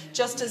up,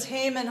 just as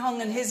Haman hung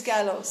on his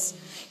gallows.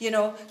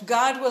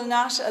 God will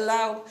not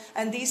allow,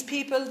 and these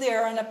people, they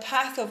are on a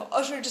path of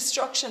utter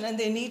destruction, and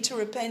they need to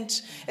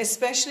repent,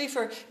 especially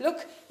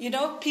look,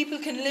 people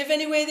can live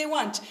any way they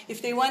want.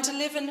 If they want to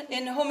live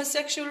in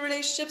homosexual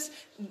relationships,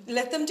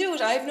 let them do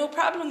it. I have no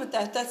problem with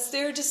that. That's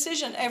their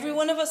decision. Every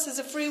one of us has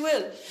a free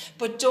will.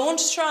 But don't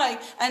try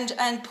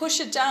and push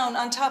it down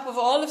on top of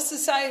all of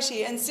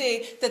society and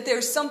say that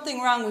there's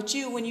something wrong with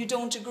you when you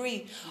don't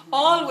agree.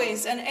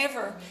 Always and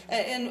ever.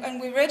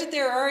 And we read it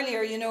there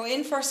earlier,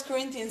 in 1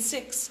 Corinthians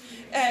 6.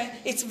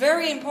 It's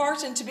very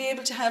important to be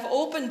able to have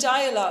open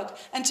dialogue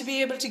and to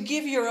be able to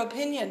give your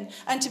opinion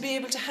and to be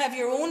able to have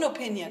your own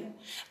opinion.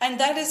 And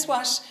that is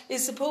what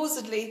is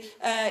supposedly,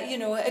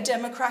 a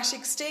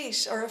democratic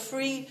state or a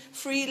free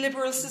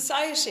liberal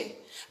society.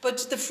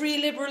 But the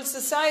free liberal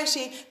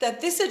society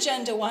that this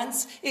agenda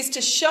wants is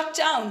to shut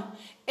down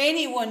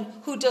anyone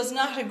who does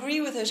not agree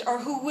with it or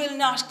who will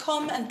not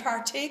come and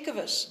partake of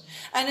it.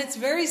 And it's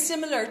very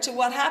similar to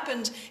what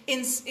happened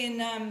in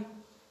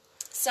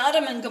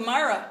Sodom and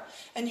Gomorrah.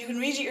 And you can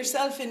read it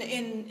yourself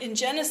in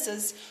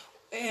Genesis.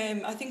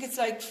 I think it's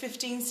like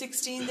 15,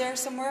 16 there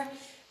somewhere.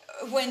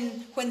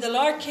 When the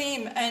Lord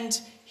came and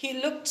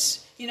he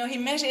looked, he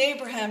met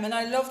Abraham. And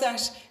I love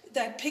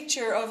that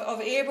picture of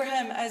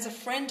Abraham as a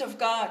friend of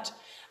God.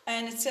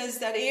 And it says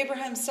that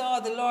Abraham saw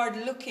the Lord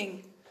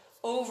looking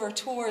over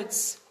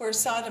towards where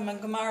Sodom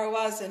and Gomorrah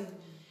was, and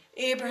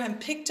Abraham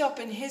picked up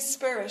in his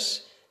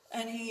spirit,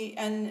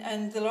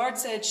 and the Lord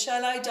said,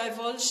 "Shall I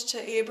divulge to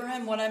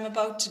Abraham what I'm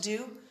about to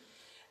do?"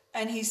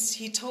 And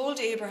he told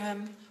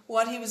Abraham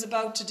what he was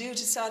about to do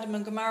to Sodom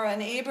and Gomorrah,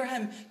 and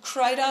Abraham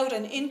cried out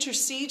and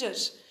interceded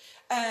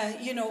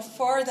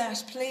for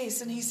that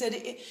place. And he said,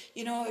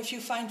 if you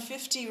find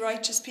 50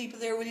 righteous people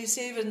there, will you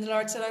save it? And the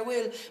Lord said, I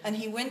will. And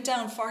he went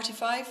down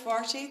 45,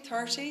 40,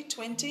 30,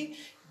 20.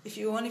 If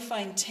you only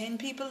find 10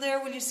 people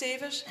there, will you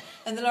save it?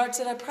 And the Lord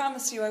said, I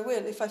promise you I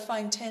will, if I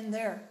find 10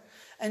 there.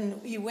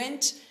 And he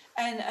went,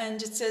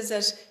 and it says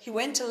that he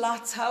went to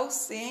Lot's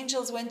house. The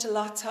angels went to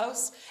Lot's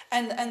house.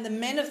 And the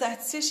men of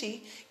that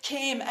city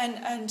came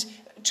and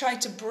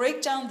tried to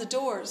break down the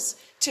doors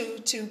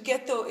to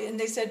get and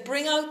they said,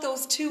 bring out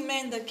those 2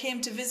 men that came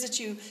to visit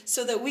you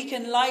so that we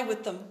can lie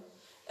with them,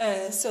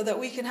 so that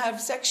we can have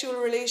sexual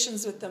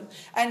relations with them.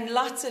 And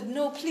Lot said,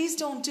 no, please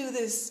don't do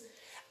this.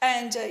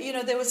 And,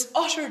 there was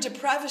utter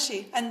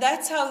depravity. And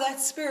that's how that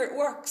spirit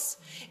works.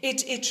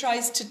 It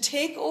tries to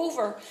take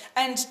over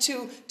and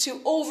to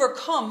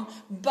overcome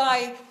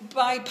by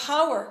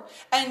power.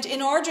 And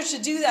in order to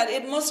do that,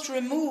 it must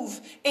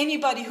remove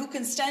anybody who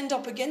can stand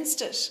up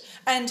against it.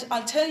 And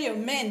I'll tell you,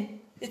 men,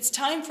 it's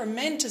time for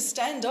men to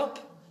stand up,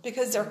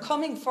 because they're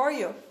coming for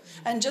you.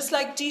 And just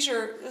like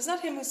Dieter, is that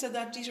him who said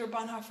that, Dieter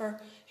Bonhoeffer?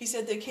 He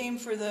said they came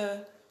for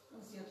the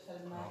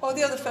Oh,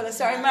 the other fella,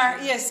 sorry,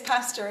 yes,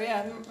 pastor,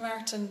 yeah,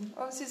 Martin.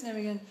 What was his name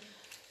again?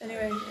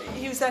 Anyway,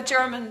 he was that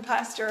German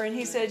pastor, and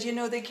he said,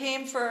 they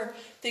came for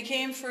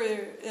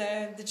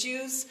the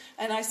Jews,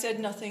 and I said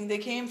nothing. They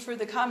came for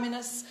the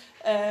communists,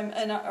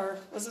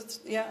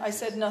 I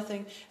said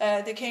nothing.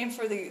 They came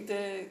for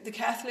the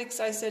Catholics,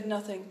 I said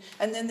nothing.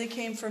 And then they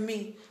came for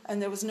me, and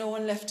there was no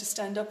one left to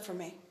stand up for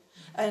me.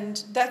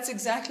 And that's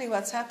exactly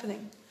what's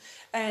happening.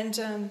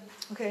 And,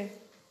 okay.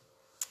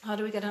 How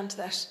do we get onto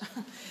that?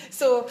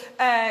 So,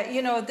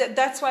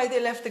 that's why they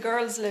let the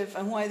girls live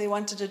and why they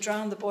wanted to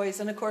drown the boys.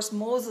 And of course,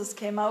 Moses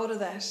came out of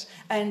that.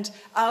 And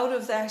out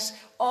of that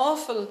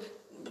awful,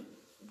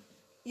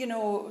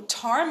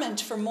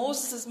 torment for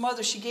Moses'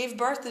 mother, she gave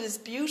birth to this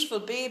beautiful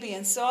baby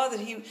and saw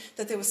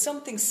that there was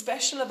something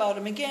special about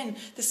him. Again,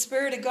 the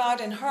Spirit of God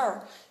in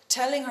her,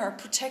 telling her,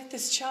 protect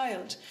this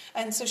child.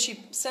 And so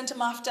she sent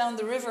him off down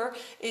the river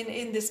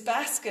in this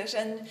basket,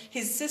 and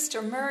his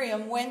sister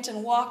Miriam went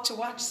and walked to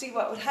see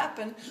what would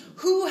happen.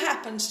 Who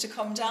happened to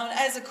come down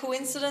as a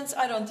coincidence?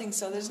 I don't think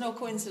so. There's no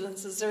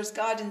coincidences. There's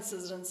God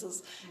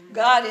incidences.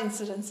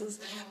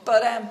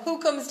 But who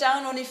comes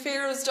down? Only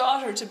Pharaoh's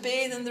daughter to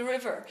bathe in the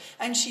river.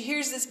 And she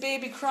hears this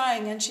baby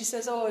crying, and she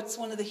says, oh, it's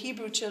one of the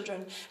Hebrew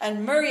children.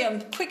 And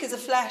Miriam, quick as a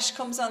flash,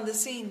 comes on the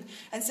scene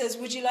and says,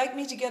 would you like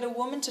me to get a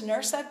woman to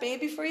nurse that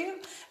baby for you?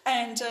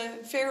 And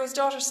Pharaoh's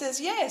daughter says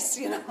yes,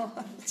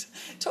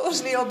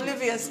 totally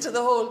oblivious to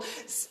the whole.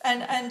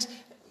 And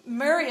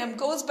Miriam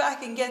goes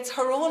back and gets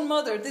her own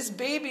mother, this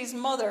baby's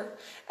mother,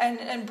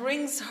 and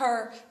brings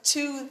her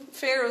to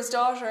Pharaoh's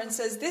daughter and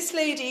says, this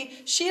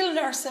lady, she'll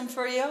nurse him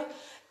for you.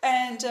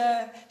 And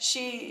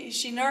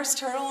she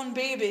nursed her own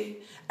baby,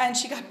 and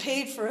she got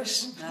paid for it.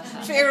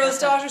 Pharaoh's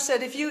daughter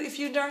said, if you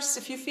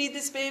feed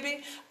this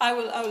baby, I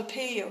will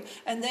pay you.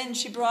 And then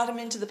she brought him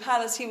into the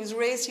palace. He was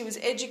raised, he was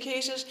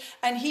educated,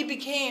 and he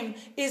became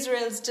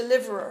Israel's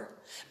deliverer.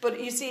 But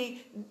you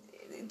see,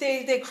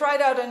 they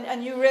cried out,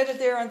 and you read it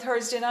there on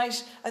Thursday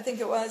night, I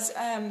think it was,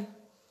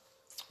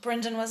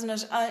 Brendan, wasn't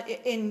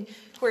it? In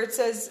where it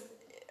says,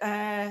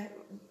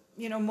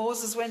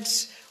 Moses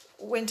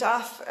went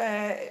off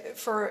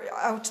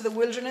out to the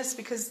wilderness,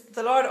 because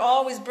the Lord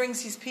always brings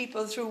his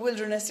people through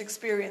wilderness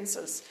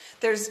experiences.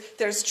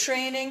 There's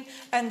training,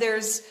 and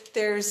there's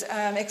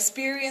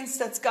experience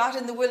that's got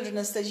in the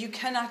wilderness that you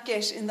cannot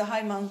get in the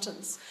high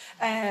mountains,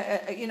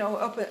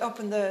 up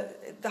in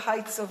the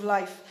heights of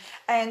life.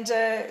 And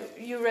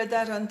you read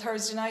that on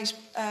Thursday night,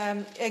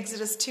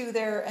 Exodus 2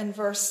 there, and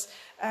verse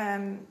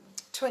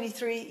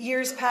 23.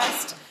 Years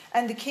passed,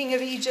 and the king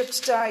of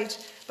Egypt died,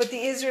 but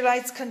the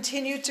Israelites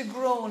continued to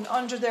groan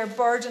under their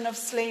burden of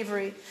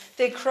slavery.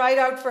 They cried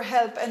out for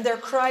help, and their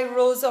cry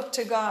rose up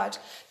to God.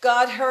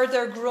 God heard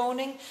their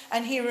groaning,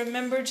 and he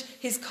remembered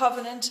his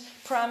covenant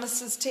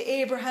promises to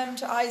Abraham,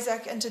 to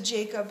Isaac, and to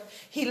Jacob.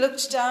 He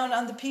looked down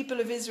on the people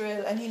of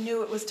Israel, and he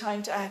knew it was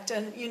time to act.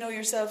 And you know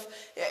yourself,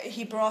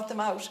 he brought them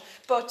out.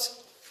 But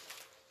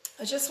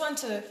I just want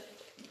to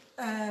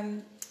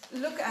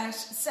look at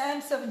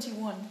Psalm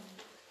 71.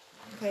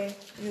 Okay,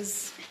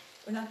 because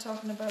we're not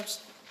talking about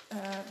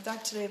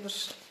that today,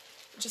 but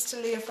just to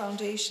lay a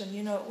foundation.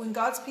 When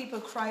God's people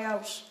cry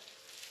out,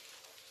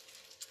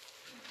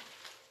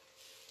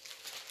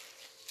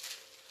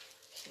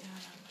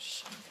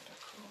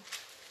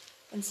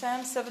 in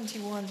Psalm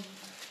 71,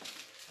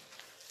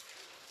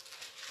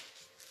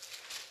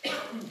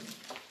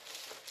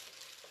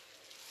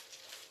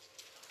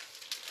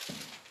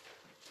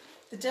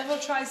 the devil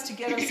tries to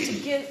get us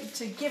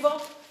to give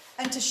up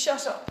and to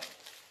shut up,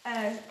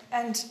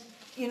 and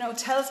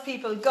tells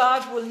people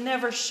God will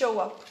never show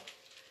up,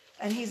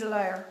 and he's a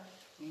liar.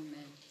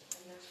 Amen.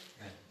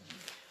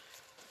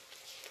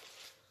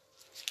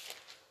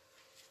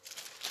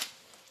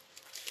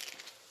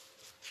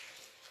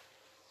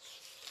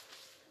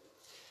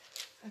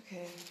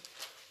 Okay.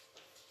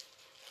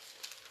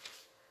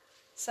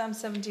 Psalm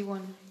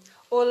 71.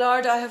 O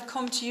Lord, I have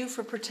come to you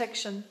for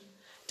protection.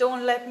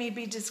 Don't let me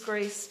be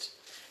disgraced.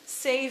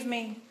 Save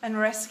me and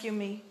rescue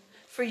me,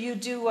 for you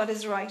do what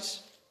is right.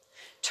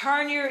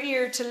 Turn your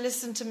ear to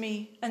listen to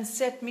me and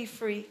set me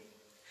free.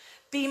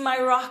 Be my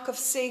rock of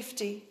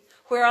safety,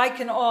 where I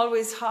can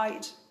always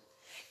hide.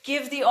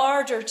 Give the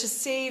order to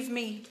save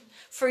me,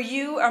 for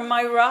you are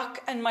my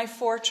rock and my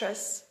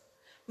fortress.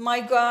 My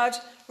God,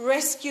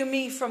 rescue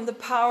me from the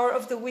power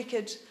of the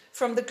wicked,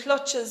 from the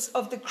clutches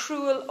of the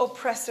cruel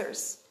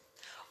oppressors.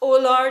 O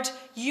Lord,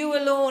 you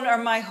alone are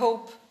my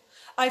hope.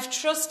 I've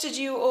trusted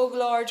you, O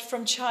Lord,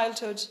 from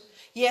childhood.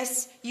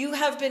 Yes, you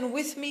have been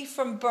with me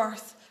from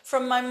birth.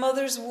 From my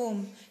mother's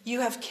womb, you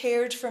have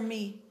cared for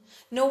me.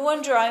 No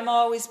wonder I'm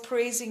always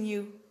praising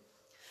you.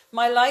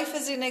 My life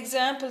is an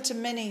example to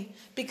many,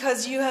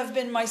 because you have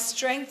been my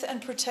strength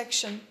and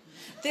protection.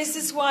 This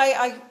is why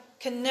I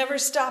can never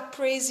stop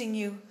praising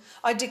you.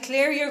 I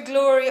declare your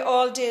glory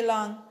all day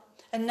long.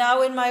 And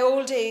now in my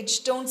old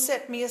age, don't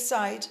set me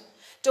aside.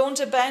 Don't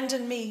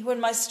abandon me when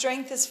my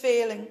strength is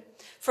failing,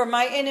 for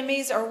my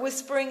enemies are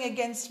whispering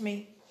against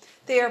me.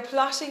 They are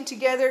plotting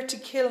together to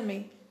kill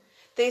me.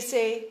 They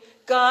say,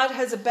 God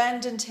has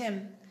abandoned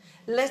him.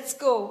 Let's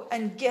go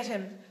and get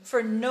him,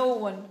 for no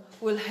one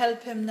will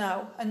help him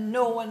now, and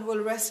no one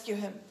will rescue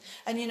him.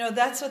 And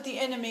that's what the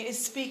enemy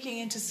is speaking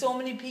into so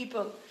many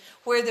people,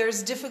 where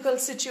there's difficult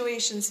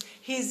situations.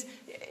 He's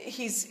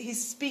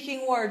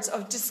speaking words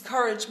of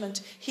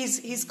discouragement.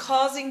 He's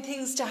causing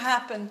things to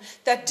happen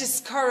that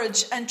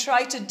discourage and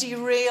try to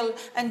derail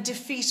and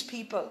defeat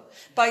people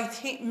by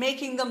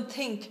making them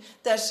think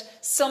that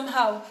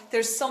somehow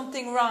there's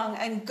something wrong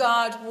and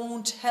God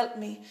won't help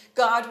me.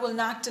 God will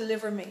not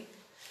deliver me.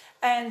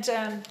 And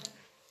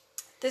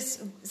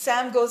this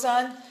psalm goes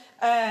on,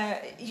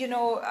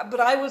 but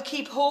I will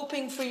keep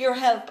hoping for your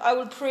help. I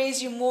will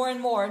praise you more and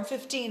more. In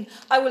 15,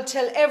 I will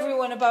tell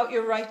everyone about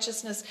your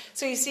righteousness.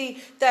 So you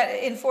see that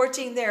in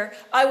 14 there,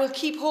 I will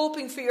keep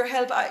hoping for your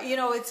help.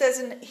 It says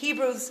in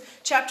Hebrews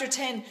chapter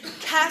 10,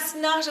 cast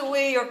not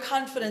away your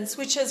confidence,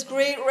 which has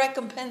great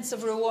recompense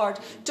of reward.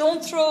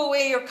 Don't throw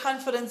away your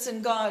confidence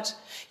in God.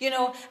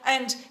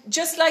 And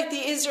just like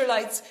the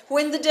Israelites,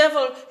 when the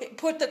devil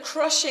put the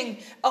crushing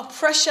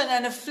oppression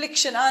and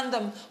affliction on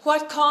them,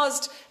 what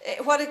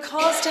it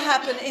caused to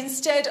happen,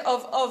 instead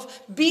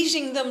of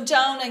beating them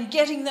down and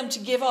getting them to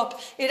give up,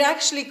 it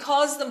actually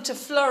caused them to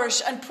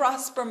flourish and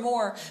prosper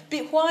more.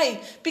 Why?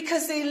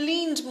 Because they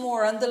leaned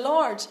more on the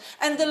Lord.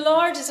 And the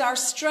Lord is our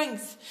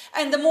strength.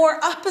 And the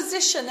more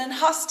opposition and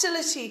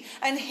hostility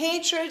and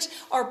hatred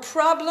or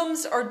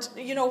problems or,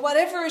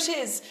 whatever it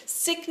is,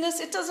 sickness,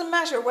 it doesn't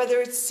matter whether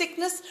it's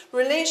sickness,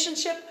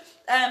 relationship,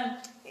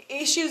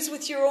 issues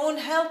with your own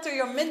health or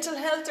your mental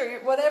health or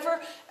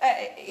whatever,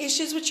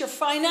 issues with your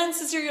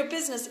finances or your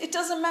business, it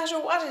doesn't matter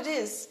what it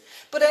is.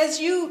 But as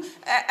you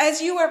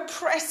are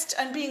pressed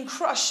and being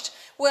crushed,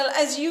 well,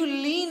 as you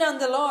lean on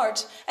the Lord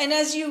and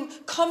as you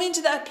come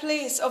into that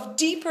place of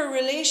deeper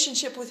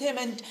relationship with him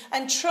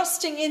and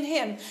trusting in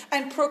him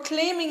and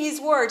proclaiming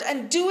his word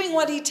and doing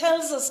what he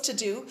tells us to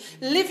do,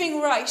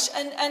 living right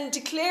and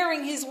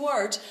declaring his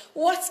word,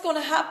 what's going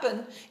to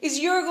happen is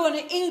you're going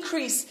to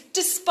increase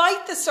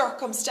despite the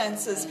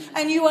circumstances,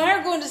 and you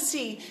are going to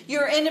see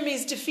your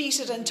enemies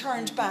defeated and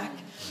turned back.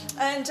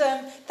 And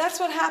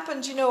that's what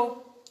happened,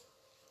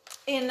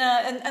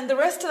 and the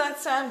rest of that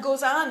psalm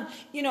goes on,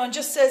 and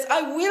just says,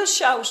 I will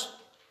shout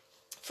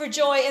for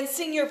joy and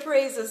sing your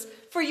praises,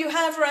 for you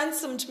have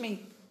ransomed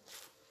me.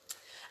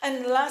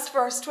 And the last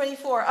verse,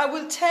 24, I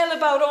will tell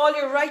about all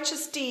your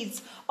righteous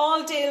deeds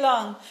all day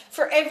long,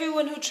 for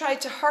everyone who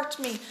tried to hurt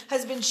me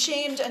has been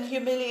shamed and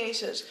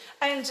humiliated.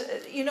 And,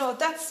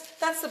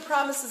 that's the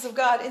promises of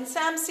God. In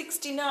Psalm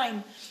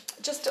 69,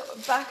 just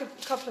back a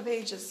couple of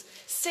pages,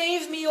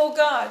 save me, O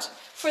God,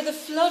 for the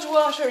flood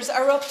waters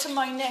are up to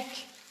my neck.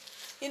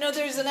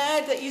 There's an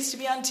ad that used to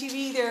be on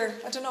TV there.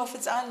 I don't know if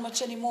it's on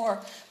much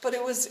anymore, but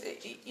it was,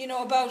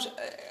 about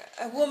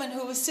a woman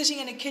who was sitting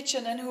in a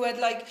kitchen and who had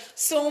like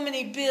so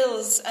many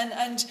bills,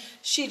 and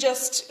she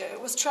just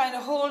was trying to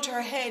hold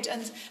her head,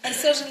 and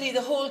suddenly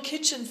the whole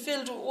kitchen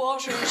filled with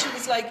water, and she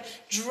was like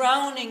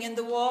drowning in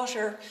the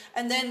water,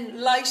 and then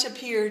light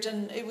appeared,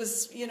 and it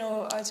was,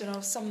 I don't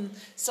know,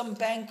 some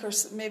bank, or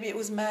maybe it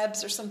was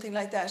MABS or something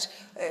like that.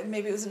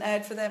 Maybe it was an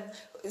ad for them,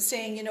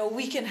 saying,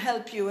 we can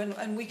help you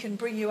and we can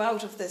bring you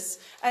out of this.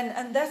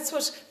 And that's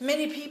what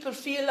many people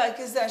feel like,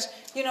 is that,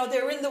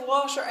 they're in the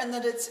water and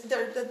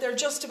that they're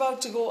just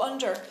about to go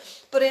under.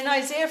 But in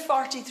Isaiah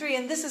 43,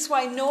 and this is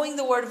why knowing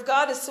the word of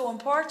God is so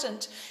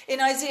important.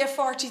 In Isaiah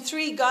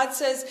 43, God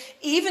says,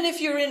 even if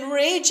you're in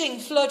raging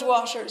flood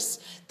waters,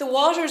 the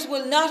waters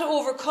will not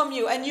overcome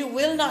you and you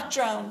will not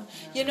drown,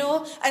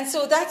 And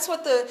so that's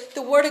what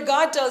the word of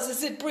God does,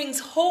 is it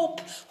brings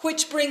hope,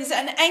 which brings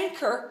an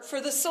anchor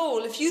for the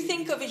soul. If you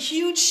think of a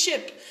huge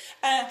ship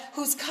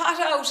who's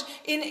caught out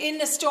in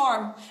a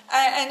storm,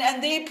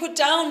 and they put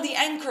down the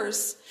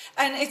anchors,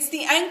 and it's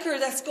the anchor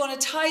that's going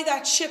to tie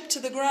that ship to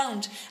the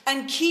ground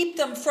and keep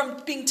them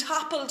from being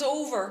toppled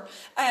over,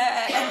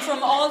 and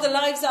from all the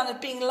lives on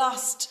it being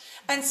lost.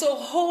 And so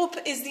hope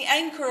is the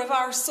anchor of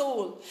our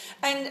soul.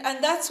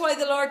 And that's why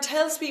the Lord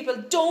tells people,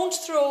 don't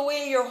throw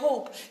away your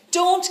hope.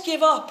 Don't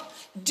give up.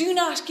 Do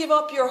not give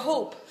up your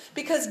hope,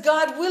 because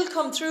God will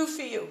come through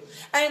for you.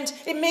 And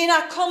it may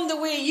not come the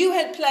way you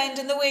had planned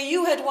and the way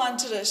you had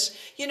wanted it,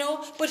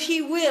 but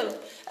he will.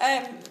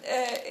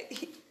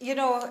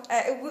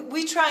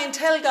 We try and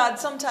tell God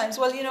sometimes,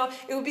 well,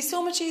 it would be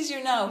so much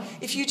easier now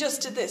if you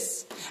just did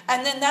this,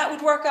 and then that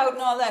would work out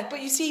and all that.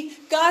 But you see,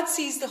 God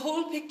sees the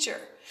whole picture.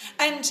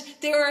 And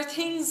there are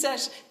things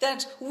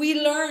that we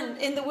learn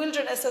in the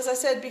wilderness. As I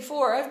said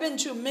before, I've been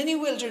through many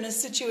wilderness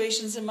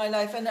situations in my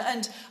life, and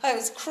I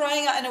was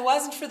crying out, and it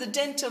wasn't for the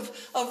dint of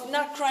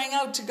not crying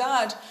out to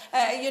God,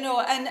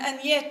 and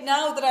yet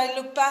now that I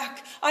look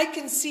back, I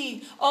can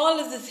see all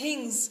of the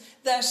things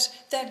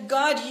that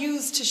God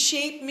used to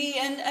shape me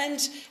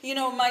and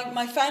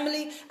my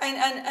family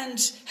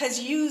and has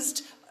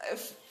used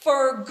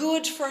for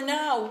good for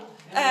now.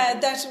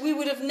 That we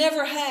would have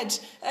never had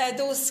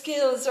those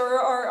skills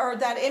or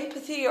that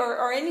empathy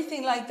or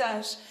anything like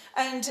that.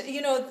 And,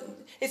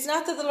 it's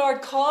not that the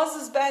Lord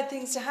causes bad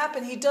things to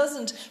happen. He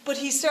doesn't. But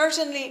he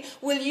certainly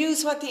will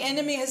use what the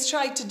enemy has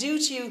tried to do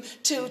to you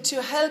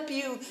to help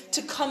you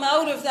to come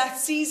out of that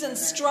season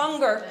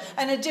stronger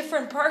and a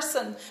different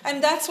person.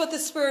 And that's what the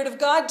Spirit of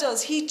God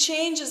does. He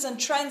changes and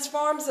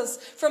transforms us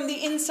from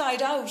the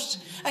inside out.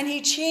 And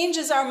he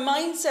changes our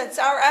mindsets,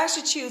 our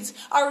attitudes,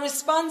 our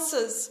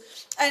responses.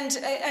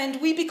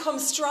 And we become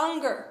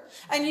stronger.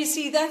 And you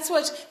see, that's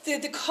what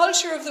the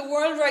culture of the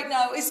world right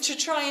now is, to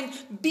try and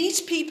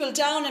beat people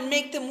down and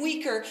make them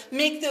weaker,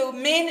 make the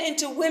men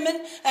into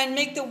women and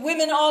make the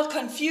women all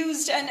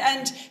confused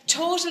and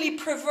totally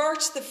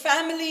pervert the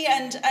family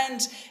and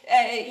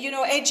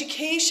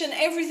education,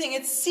 everything.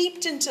 It's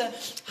seeped into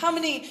how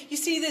many, you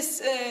see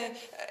this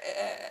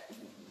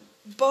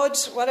Bud,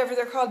 whatever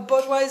they're called,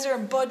 Budweiser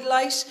and Bud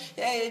Light,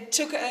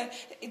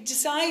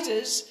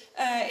 decided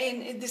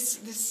in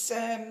this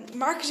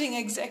marketing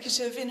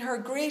executive, in her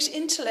great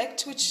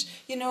intellect, which,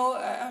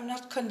 I'm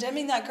not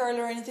condemning that girl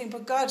or anything,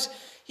 but God,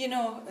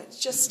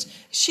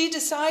 she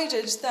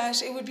decided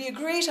that it would be a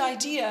great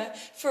idea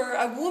for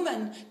a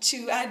woman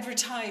to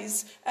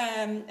advertise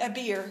a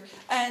beer.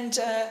 And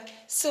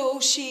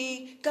so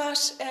she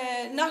got,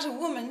 not a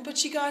woman, but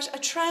she got a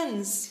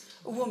trans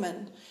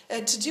woman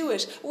to do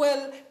it.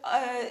 Well,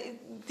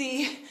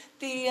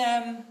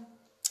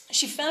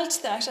 she felt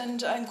that,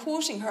 and I'm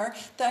quoting her,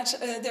 that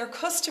their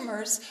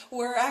customers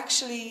were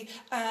actually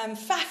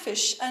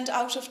faffish and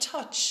out of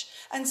touch.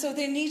 And so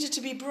they needed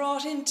to be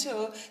brought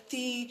into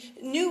the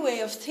new way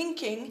of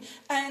thinking.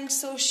 And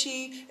so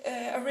she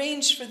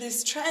arranged for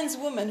this trans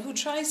woman who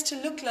tries to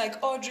look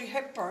like Audrey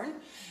Hepburn,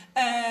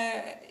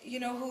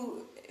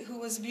 who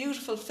was a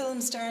beautiful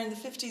film star in the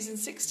 50s and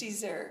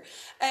 60s there.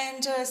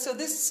 And so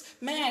this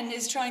man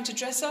is trying to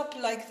dress up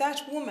like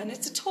that woman.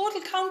 It's a total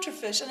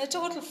counterfeit and a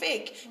total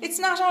fake. It's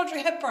not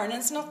Audrey Hepburn,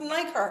 and it's nothing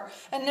like her,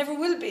 and never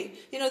will be.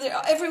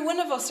 Every one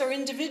of us are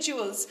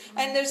individuals,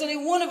 and there's only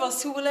one of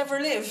us who will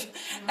ever live.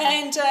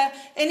 And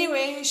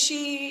anyway,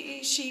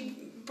 she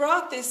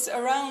brought this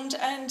around,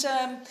 and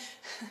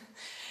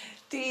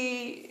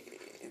the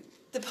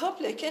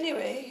public,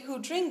 anyway, who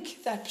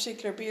drink that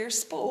particular beer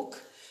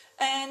spoke.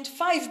 And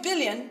 5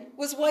 billion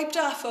was wiped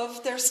off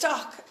of their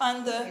stock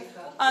on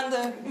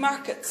the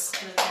markets.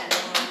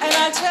 And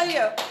I'll tell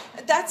you,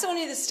 that's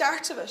only the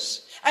start of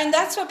it. And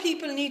that's what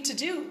people need to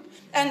do.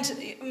 And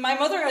my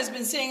mother has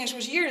been saying it for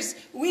years.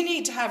 We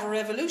need to have a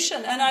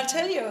revolution. And I'll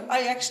tell you,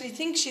 I actually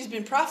think she's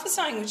been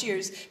prophesying with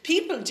years.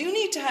 People do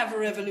need to have a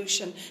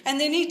revolution. And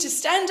they need to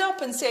stand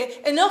up and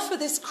say, enough of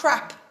this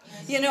crap.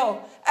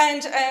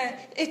 And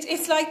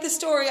it's like the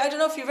story, I don't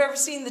know if you've ever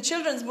seen the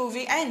children's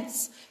movie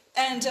Ants.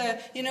 And,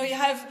 you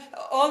have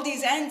all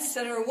these ants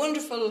that are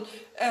wonderful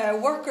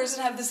workers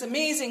and have this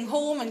amazing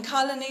home and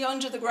colony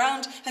under the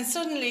ground. And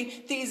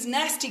suddenly these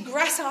nasty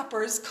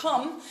grasshoppers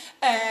come.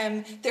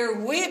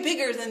 They're way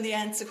bigger than the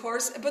ants, of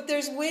course, but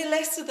there's way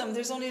less of them.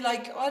 There's only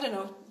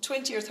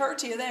 20 or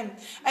 30 of them.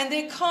 And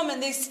they come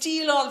and they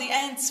steal all the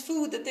ants'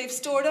 food that they've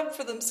stored up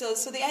for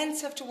themselves. So the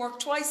ants have to work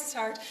twice as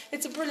hard.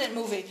 It's a brilliant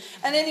movie.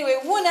 And anyway,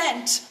 one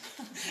ant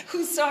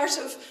who's sort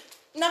of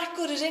not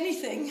good at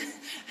anything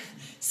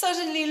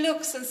suddenly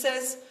looks and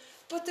says,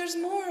 but there's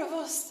more of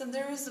us than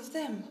there is of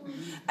them.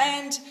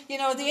 And,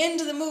 at the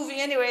end of the movie,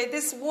 anyway,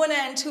 this one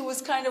ant who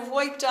was kind of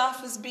wiped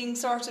off as being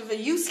sort of a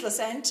useless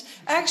ant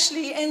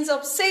actually ends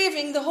up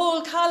saving the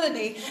whole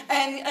colony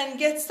and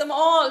gets them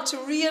all to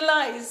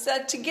realize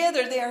that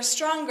together they are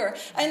stronger.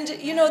 And,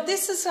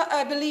 this is,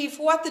 I believe,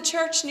 what the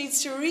church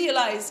needs to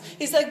realize,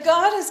 is that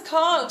God has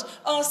called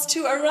us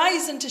to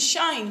arise and to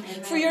shine.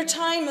 Amen. For your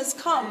time has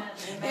come.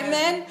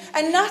 Amen.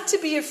 And not to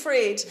be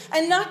afraid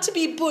and not to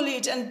be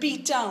bullied and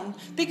beat down.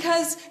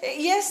 Because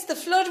yes, the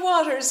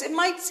floodwaters, it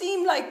might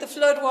seem like the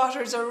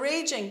floodwaters are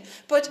raging,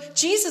 but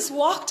Jesus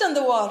walked on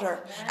the water,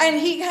 and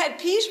he had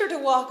Peter to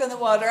walk on the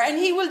water, and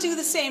he will do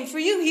the same for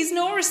you. He's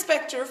no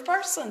respecter of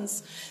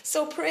persons.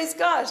 So praise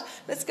God.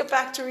 Let's get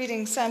back to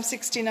reading Psalm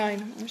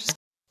 69.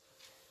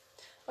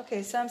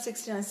 Okay, Psalm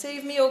 69.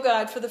 Save me, O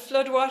God, for the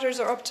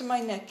floodwaters are up to my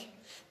neck.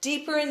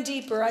 Deeper and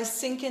deeper I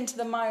sink into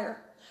the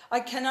mire. I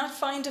cannot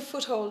find a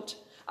foothold.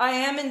 I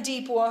am in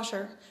deep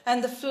water,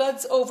 and the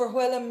floods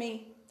overwhelm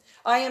me.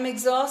 I am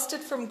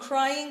exhausted from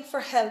crying for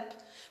help.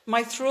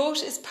 My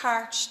throat is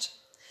parched.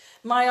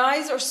 My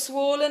eyes are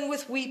swollen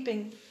with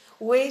weeping,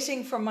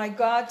 waiting for my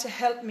God to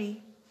help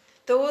me.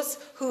 Those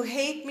who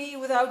hate me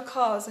without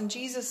cause, and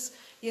Jesus,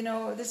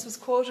 this was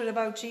quoted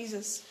about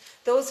Jesus.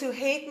 Those who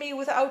hate me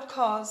without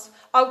cause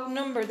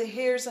outnumber the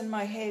hairs on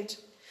my head.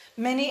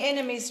 Many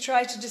enemies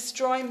try to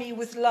destroy me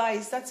with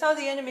lies. That's how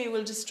the enemy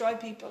will destroy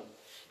people.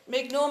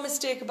 Make no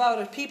mistake about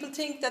it. People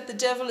think that the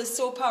devil is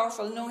so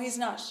powerful. No, he's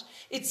not.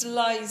 It's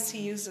lies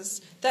he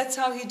uses. That's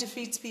how he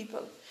defeats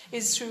people,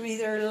 is through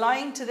either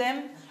lying to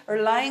them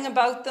or lying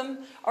about them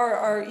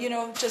or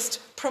just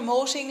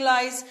promoting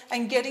lies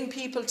and getting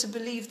people to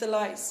believe the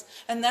lies.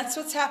 And that's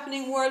what's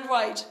happening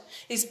worldwide,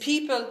 is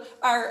people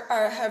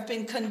have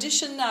been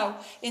conditioned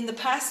now in the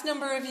past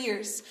number of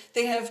years.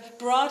 They have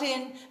brought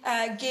in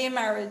gay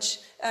marriage.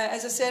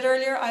 As I said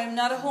earlier, I am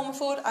not a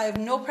homophobe. I have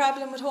no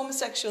problem with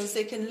homosexuals.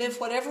 They can live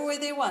whatever way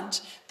they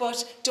want. But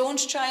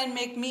don't try and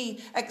make me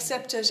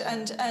accept it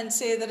and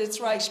say that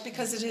it's right,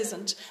 because it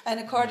isn't. And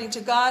according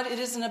to God, it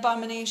is an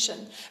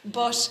abomination.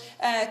 But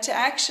to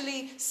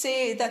actually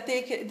say that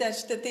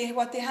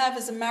what they have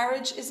is a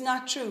marriage is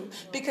not true,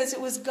 because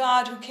it was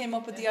God who came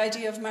up with the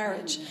idea of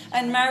marriage.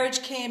 And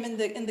marriage came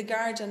in the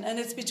garden, and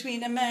it's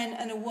between a man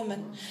and a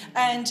woman.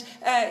 And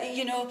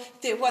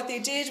what they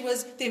did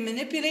was they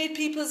manipulate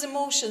people's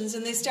emotions,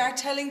 and they start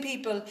telling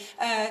people,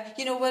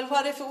 well,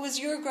 what if it was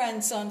your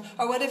grandson,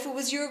 or what if it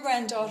was your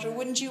granddaughter?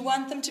 Wouldn't you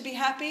want them to be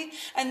happy?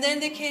 And then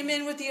they came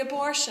in with the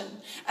abortion,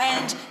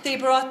 and they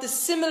brought the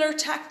similar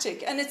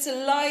tactic, and it's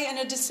a lie and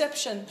a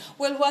deception.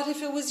 Well, what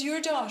if it was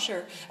your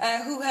daughter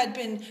who had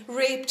been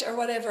raped or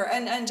whatever,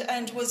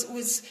 and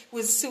was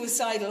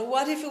suicidal?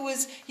 What if it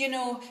was,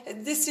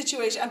 this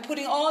situation? And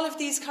putting all of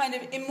these kind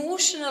of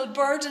emotional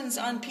burdens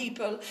on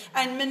people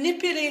and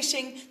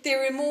manipulating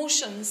their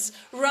emotions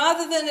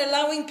rather than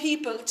allowing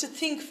people to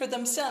think for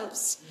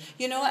themselves,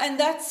 and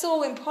that's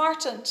so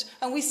important.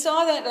 And we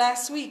saw that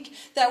last week,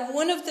 that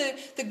one of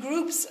the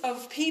groups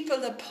of people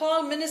that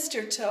Paul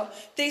ministered to,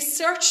 they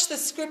searched the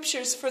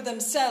scriptures for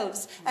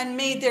themselves and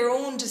made their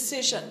own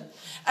decision.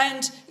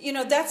 And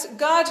that's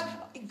God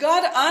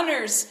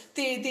honors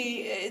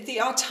the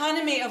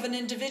autonomy of an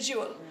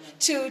individual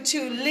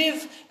to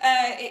live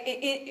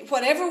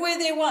whatever way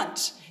they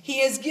want.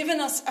 He has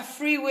given us a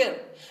free will,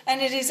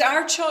 and it is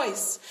our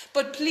choice.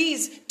 But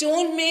please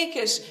don't make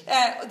it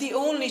the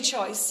only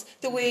choice,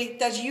 the way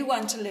that you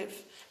want to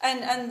live.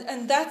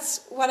 And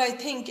that's what I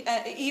think,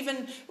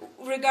 even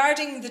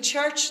regarding the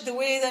church, the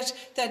way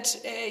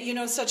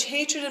that such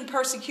hatred and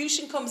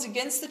persecution comes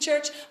against the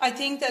church. I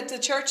think that the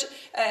church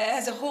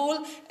as a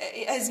whole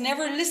has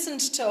never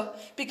listened to,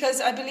 because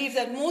I believe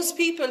that most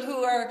people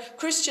who are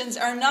Christians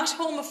are not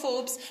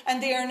homophobes,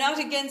 and they are not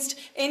against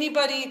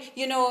anybody.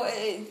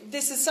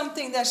 This is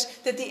something that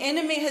the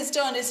enemy has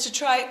done, is to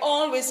try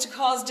always to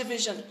cause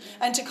division,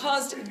 and to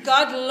cause.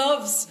 God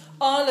loves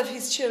all of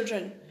his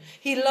children.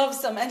 He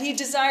loves them, and he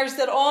desires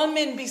that all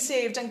men be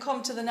saved and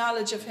come to the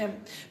knowledge of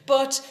him.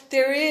 But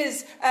there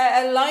is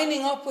a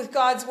lining up with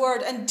God's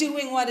word and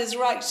doing what is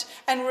right,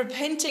 and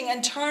repenting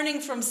and turning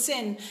from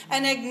sin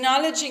and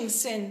acknowledging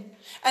sin.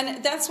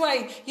 And that's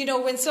why,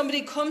 when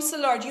somebody comes to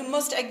the Lord, you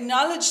must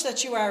acknowledge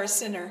that you are a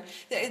sinner.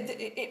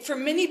 For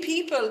many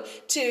people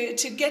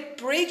to get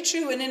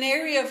breakthrough in an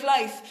area of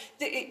life,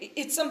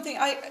 it's something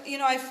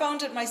I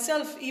found it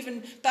myself,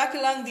 even back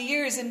along the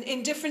years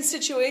in different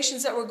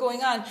situations that were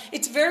going on.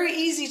 It's very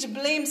easy to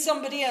blame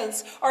somebody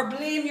else, or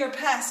blame your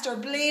past, or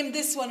blame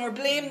this one, or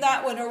blame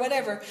that one, or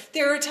whatever.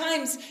 There are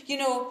times,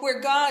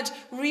 where God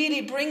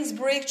really brings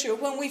breakthrough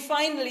when we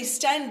finally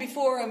stand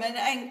before him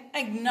and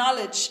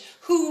acknowledge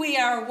who we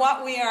are,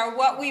 what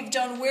we've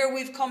done, where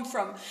we've come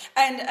from,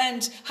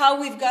 and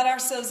how we've got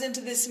ourselves into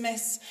this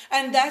mess.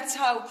 And that's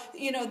how,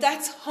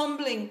 that's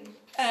humbling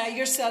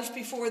yourself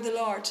before the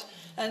Lord.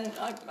 And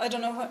I don't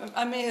know,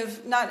 I may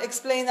have not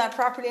explained that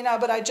properly now,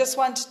 but I just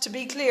want to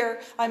be clear.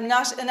 I'm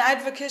not an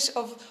advocate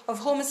of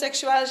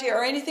homosexuality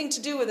or anything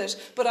to do with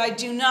it, but I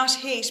do not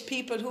hate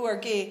people who are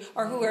gay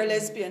or who are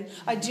lesbian.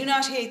 I do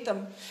not hate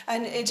them.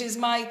 And it is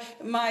my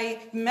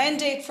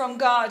mandate from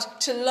God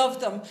to love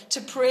them,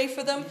 to pray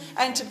for them,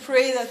 and to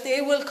pray that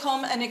they will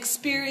come and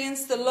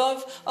experience the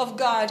love of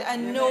God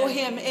and know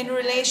him in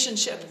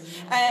relationship.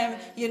 And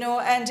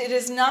it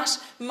is not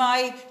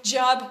my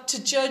job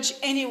to judge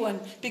anyone,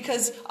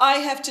 because I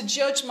have to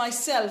judge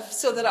myself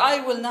so that I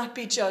will not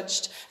be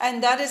judged.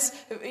 And that is,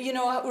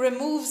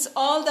 removes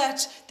all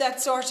that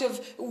sort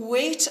of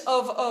weight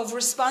of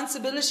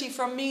responsibility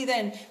from me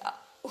then.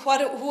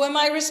 Who am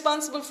I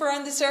responsible for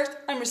on this earth?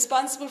 I'm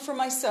responsible for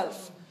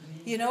myself.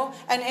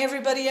 And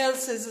everybody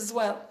else is as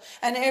well.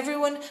 And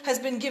everyone has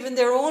been given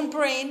their own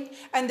brain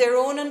and their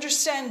own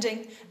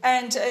understanding.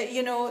 And,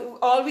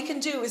 all we can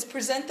do is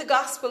present the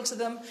gospel to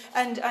them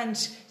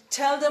and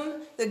tell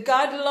them that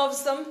God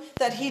loves them,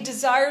 that he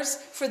desires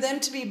for them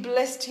to be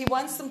blessed. He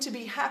wants them to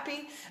be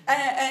happy.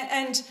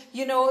 And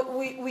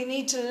we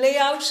need to lay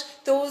out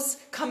those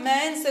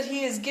commands that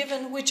he has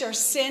given, which are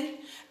sin,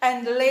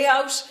 and lay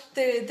out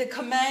the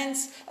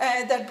commands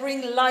that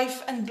bring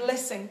life and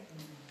blessing.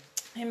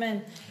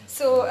 Amen.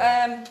 So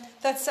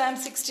that's Psalm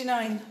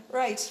 69.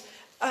 Right.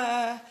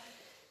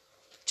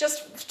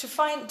 Just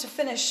to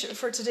finish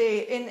for today,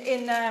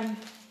 in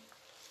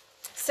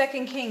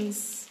 2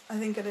 Kings, I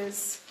think it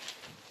is.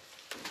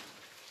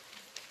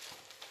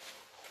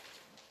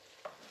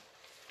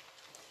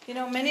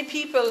 Many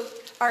people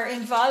are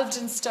involved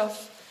in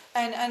stuff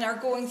and are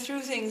going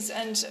through things,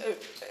 and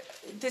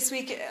this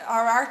week,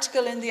 our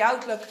article in the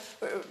Outlook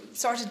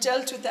sort of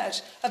dealt with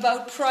that,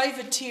 about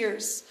private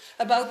tears,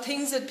 about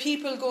things that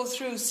people go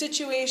through,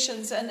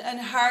 situations and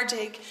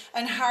heartache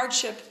and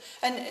hardship.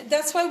 And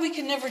that's why we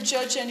can never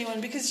judge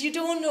anyone, because you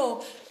don't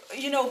know,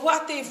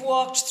 what they've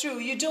walked through.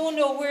 You don't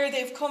know where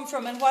they've come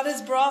from and what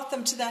has brought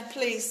them to that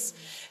place.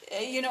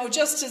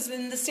 Just as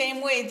in the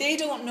same way, they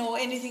don't know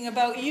anything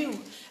about you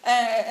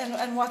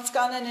and what's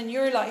gone on in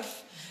your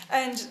life.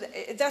 And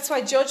that's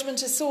why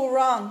judgment is so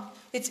wrong.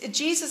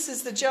 Jesus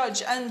is the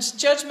judge, and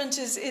judgment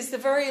is the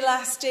very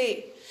last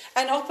day.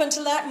 And up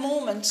until that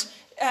moment,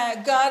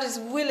 God is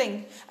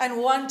willing and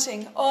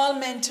wanting all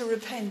men to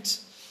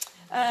repent.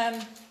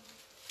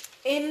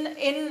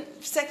 In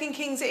 2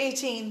 Kings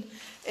 18,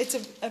 it's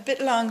a bit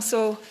long,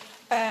 so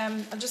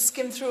I'll just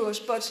skim through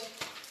it. But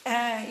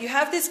you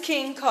have this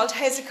king called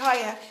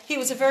Hezekiah. He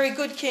was a very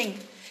good king.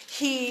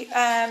 He,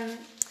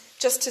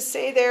 just to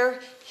say there,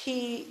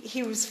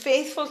 he was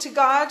faithful to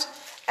God.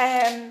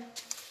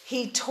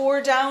 He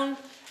tore down,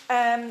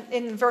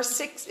 in verse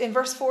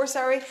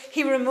 4,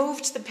 he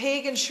removed the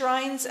pagan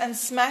shrines and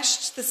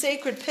smashed the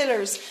sacred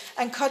pillars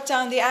and cut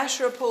down the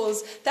Asherah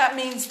poles. That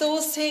means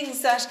those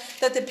things that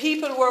the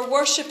people were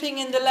worshipping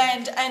in the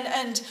land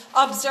and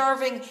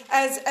observing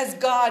as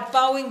God,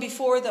 bowing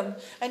before them.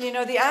 And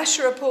the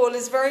Asherah pole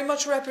is very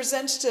much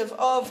representative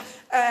of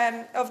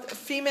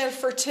female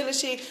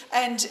fertility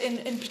and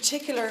in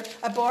particular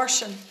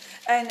abortion.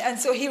 And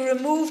so he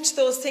removed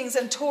those things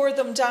and tore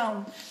them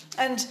down.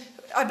 And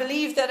I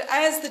believe that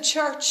as the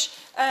church,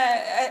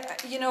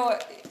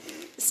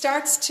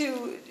 starts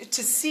to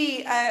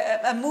see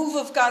a move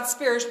of God's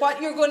Spirit,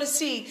 what you're going to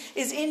see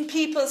is in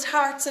people's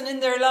hearts and in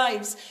their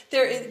lives,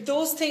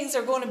 those things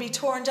are going to be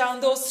torn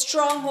down. Those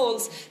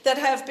strongholds that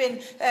have been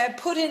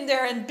put in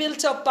there and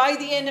built up by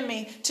the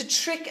enemy to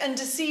trick and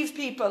deceive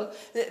people,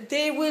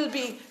 they will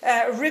be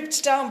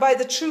ripped down by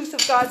the truth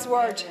of God's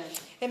word.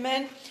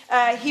 Amen.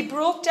 He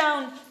broke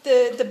down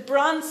the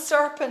bronze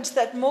serpent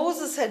that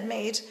Moses had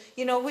made,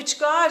 which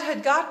God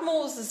had got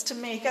Moses to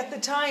make at the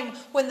time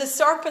when the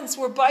serpents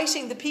were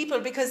biting the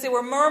people because they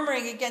were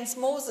murmuring against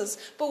Moses.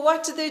 But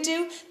what did they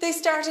do? They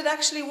started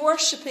actually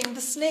worshipping the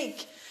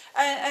snake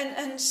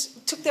and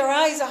took their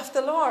eyes off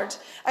the Lord.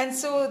 And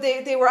so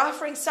they were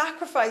offering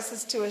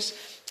sacrifices to it.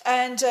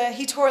 And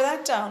he tore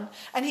that down.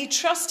 And he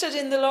trusted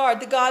in the Lord,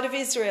 the God of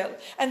Israel.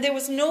 And there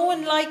was no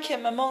one like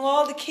him among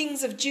all the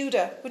kings of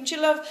Judah. Wouldn't you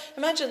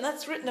imagine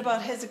that's written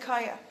about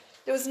Hezekiah.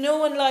 There was no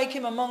one like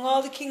him among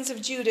all the kings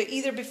of Judah,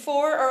 either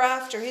before or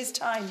after his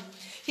time.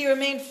 He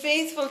remained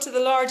faithful to the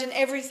Lord in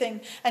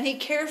everything, and he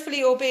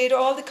carefully obeyed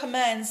all the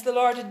commands the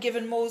Lord had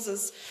given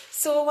Moses.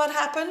 So what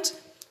happened?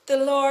 The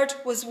Lord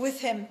was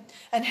with him,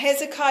 and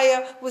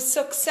Hezekiah was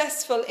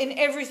successful in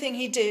everything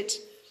he did.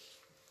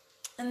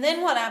 And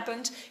then what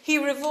happened? He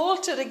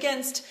revolted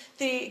against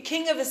the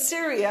king of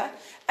Assyria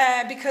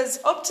because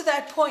up to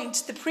that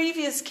point, the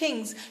previous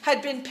kings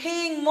had been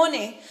paying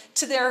money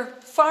to their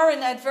foreign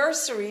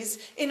adversaries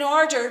in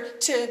order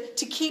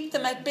to keep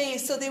them at bay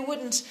so they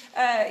wouldn't,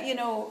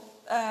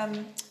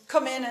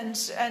 come in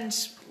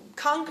and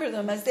conquer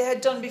them as they had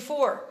done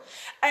before.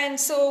 And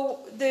so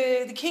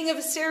the king of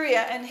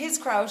Assyria and his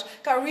crowd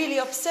got really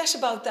upset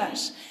about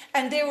that.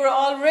 And they were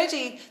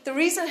already, the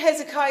reason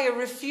Hezekiah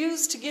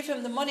refused to give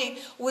him the money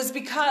was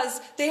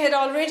because they had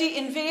already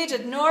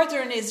invaded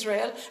northern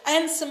Israel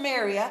and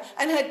Samaria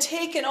and had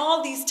taken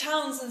all these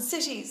towns and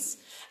cities.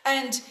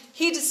 And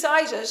he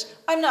decided,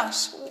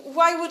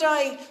 why would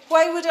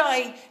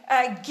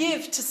I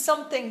give to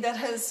something that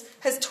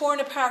has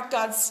torn apart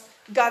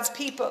God's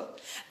people?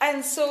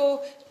 And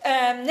so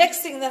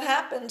next thing that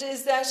happened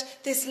is that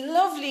this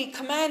lovely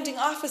commanding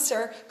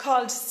officer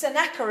called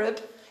Sennacherib,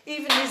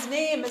 even his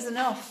name is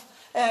enough.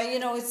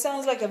 It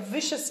sounds like a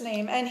vicious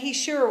name, and he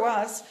sure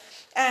was.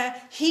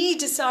 He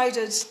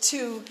decided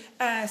to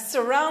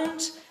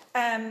surround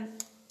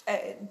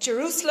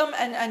Jerusalem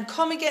and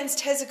come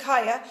against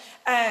Hezekiah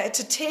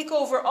to take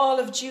over all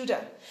of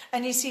Judah.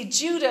 And you see,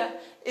 Judah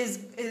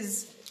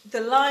is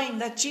the line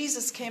that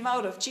Jesus came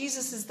out of.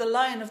 Jesus is the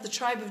lion of the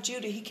tribe of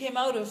Judah. He came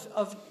out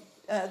of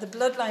the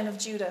bloodline of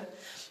Judah.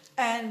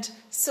 And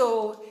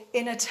so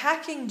in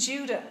attacking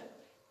Judah,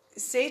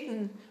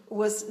 Satan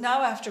was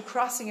now after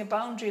crossing a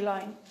boundary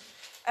line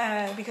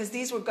because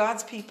these were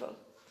God's people.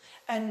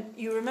 And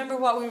you remember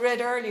what we read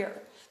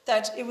earlier,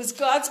 that it was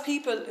God's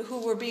people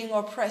who were being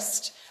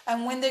oppressed.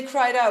 And when they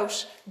cried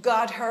out,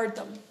 God heard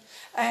them.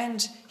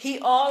 And he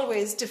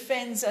always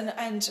defends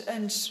and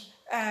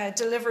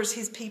delivers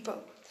his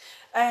people.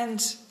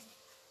 And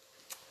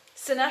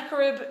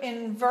Sennacherib,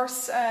 in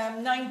verse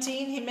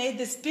 19, he made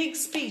this big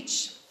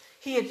speech.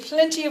 He had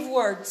plenty of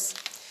words.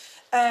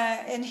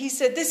 And he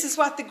said, this is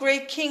what the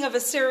great king of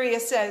Assyria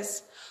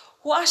says.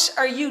 What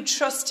are you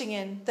trusting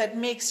in that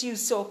makes you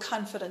so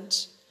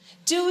confident?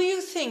 Do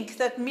you think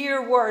that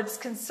mere words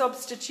can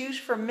substitute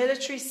for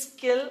military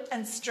skill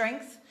and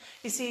strength?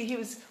 You see,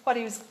 what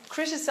he was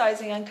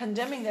criticizing and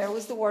condemning there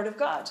was the word of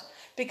God.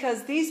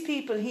 Because these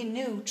people, he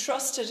knew,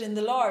 trusted in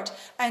the Lord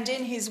and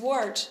in his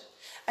word.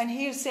 And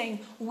he was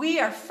saying, we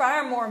are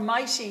far more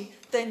mighty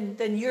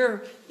than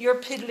your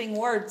piddling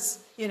words.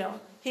 You know,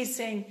 he's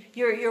saying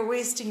you're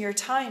wasting your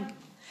time.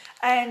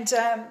 And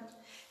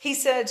he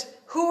said,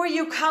 who are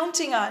you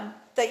counting on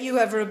that you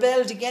have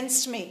rebelled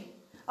against me?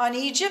 On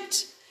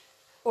Egypt?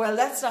 Well,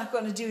 that's not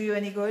going to do you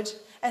any good.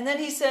 And then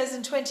he says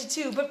in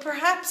 22, but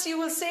perhaps you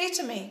will say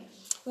to me,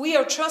 we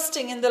are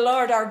trusting in the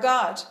Lord our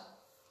God.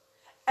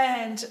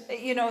 And,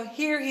 you know,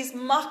 here he's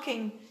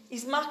mocking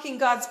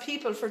God's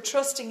people for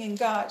trusting in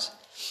God.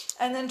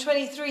 And then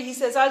 23, he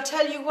says, I'll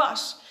tell you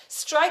what,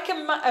 strike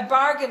a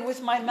bargain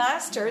with my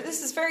master.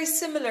 This is very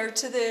similar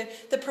to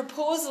the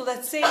proposal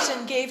that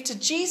Satan gave to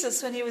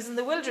Jesus when he was in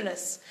the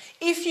wilderness.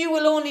 If you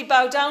will only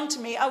bow down to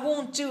me, I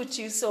won't do it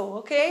to you so,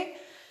 okay?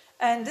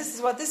 And this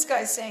is what this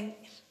guy's saying.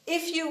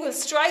 If you will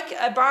strike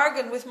a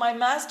bargain with my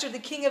master, the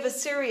king of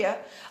Assyria,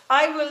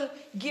 I will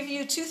give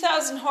you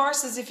 2,000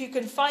 horses if you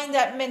can find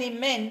that many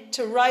men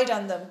to ride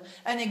on them.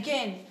 And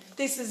again,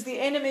 this is the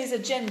enemy's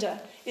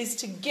agenda, is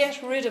to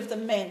get rid of the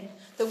men,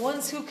 the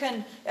ones who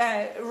can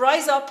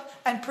rise up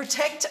and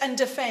protect and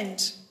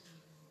defend.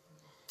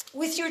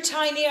 With your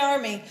tiny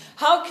army,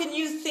 how can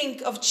you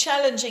think of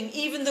challenging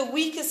even the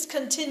weakest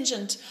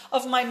contingent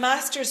of my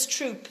master's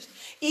troop?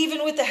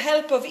 Even with the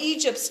help of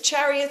Egypt's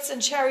chariots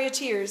and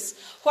charioteers.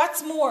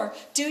 What's more,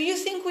 do you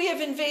think we have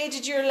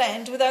invaded your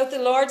land without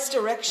the Lord's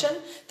direction?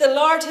 The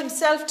Lord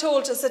himself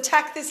told us,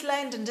 attack this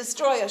land and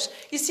destroy it.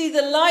 You see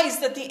the lies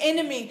that the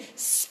enemy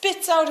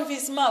spits out of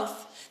his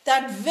mouth,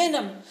 that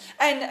venom.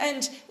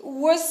 And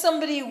was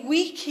somebody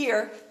weak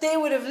here, they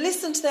would have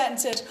listened to that and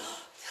said,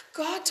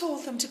 God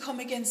told them to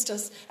come against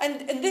us.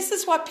 And this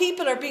is what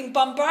people are being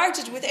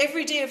bombarded with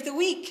every day of the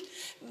week.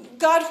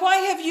 God, why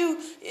have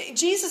you...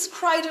 Jesus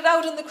cried it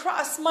out on the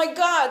cross. My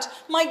God,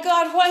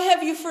 why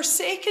have you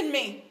forsaken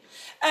me?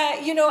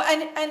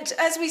 And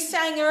as we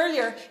sang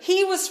earlier,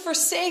 he was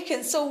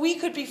forsaken so we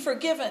could be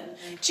forgiven.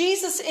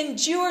 Jesus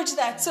endured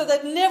that so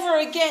that never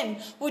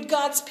again would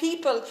God's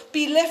people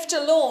be left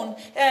alone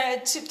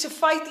to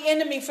fight the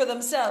enemy for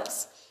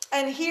themselves.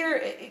 And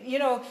here, you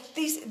know,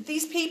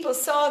 these people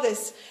saw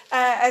this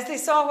as they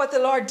saw what the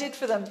Lord did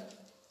for them.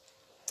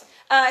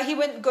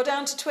 Go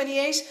down to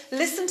 28.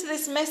 Listen to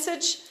this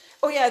message.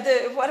 Oh yeah,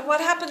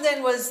 what happened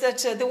then was that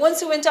the ones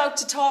who went out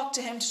to talk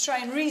to him, to try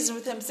and reason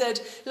with him,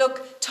 said,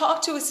 look,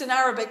 talk to us in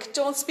Arabic,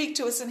 don't speak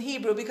to us in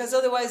Hebrew, because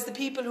otherwise the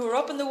people who are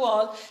up on the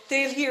wall,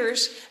 they'll hear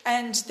it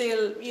and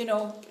they'll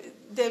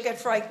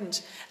get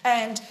frightened.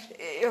 And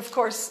of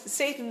course,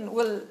 Satan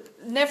will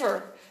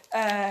never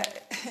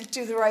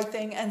do the right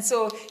thing. And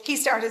so he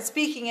started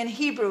speaking in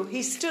Hebrew.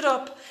 He stood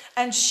up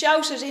and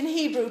shouted in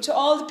Hebrew to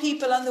all the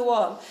people on the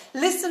wall.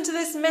 Listen to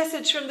this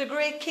message from the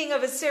great king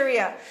of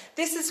Assyria.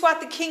 This is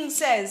what the king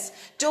says.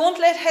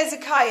 Don't let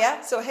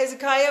Hezekiah, so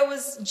Hezekiah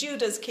was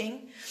Judah's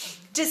king,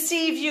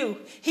 deceive you.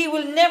 He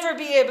will never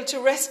be able to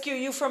rescue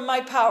you from my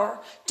power.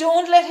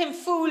 Don't let him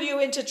fool you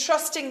into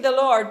trusting the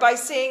Lord by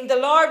saying the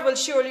Lord will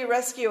surely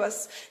rescue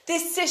us.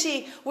 This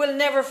city will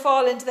never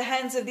fall into the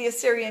hands of the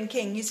Assyrian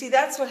king. You see,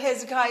 that's what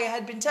Hezekiah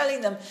had been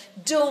telling them.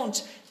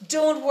 Don't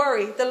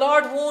worry. The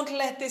Lord won't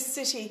let this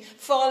city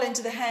fall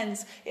into the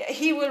hands.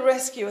 He will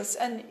rescue us.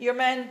 And your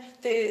man,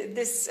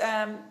 this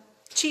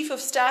chief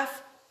of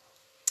staff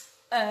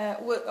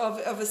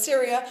of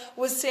Assyria,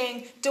 was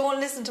saying, don't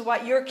listen to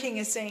what your king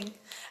is saying.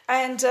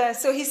 And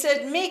so he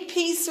said, make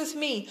peace with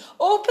me.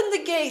 Open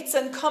the gates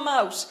and come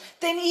out.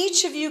 Then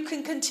each of you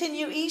can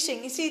continue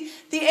eating. You see,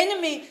 the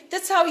enemy,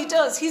 that's how he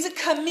does. He's a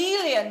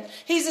chameleon.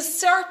 He's a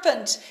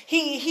serpent.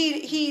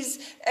 He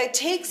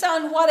takes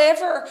on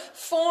whatever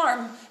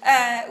form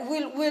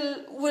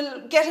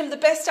will get him the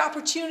best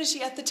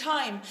opportunity at the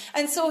time.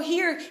 And so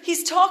here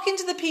he's talking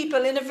to the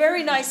people in a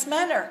very nice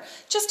manner.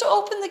 Just to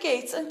open the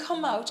gates and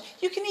come out.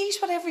 You can eat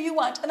whatever you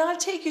want, and I'll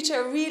take you to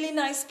a really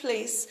nice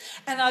place,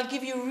 and I'll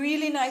give you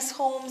really nice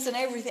homes and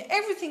everything.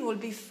 Everything will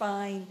be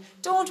fine.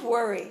 Don't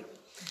worry.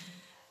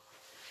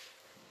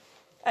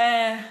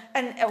 And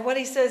what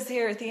he says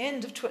here at the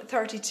end of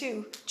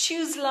 32,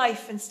 choose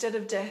life instead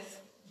of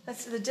death.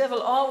 That's the devil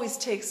always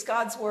takes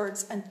God's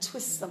words and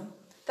twists them.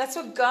 That's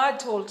what God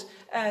told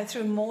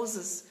through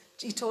Moses.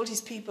 He told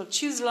his people,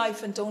 choose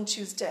life and don't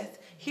choose death.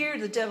 Here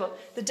the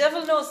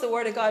devil knows the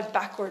word of God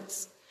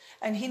backwards.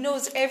 And he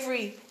knows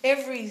every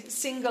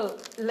single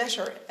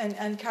letter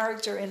and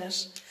character in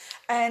it.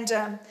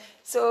 And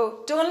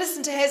so don't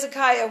listen to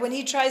Hezekiah when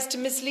he tries to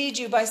mislead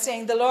you by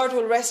saying the Lord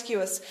will rescue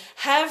us.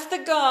 Have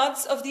the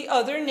gods of the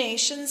other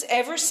nations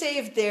ever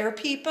saved their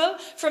people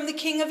from the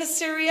king of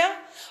Assyria?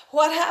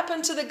 What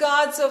happened to the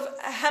gods of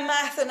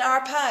Hamath and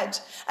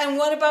Arpad? And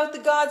what about the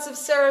gods of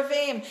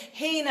Seravaim,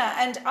 Hena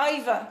and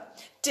Iva?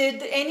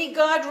 Did any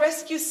god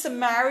rescue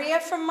Samaria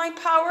from my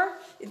power?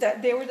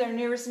 They were their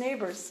nearest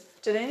neighbors.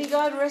 Did any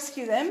god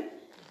rescue them?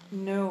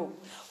 No.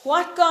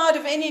 What god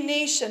of any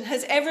nation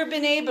has ever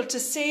been able to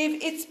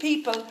save its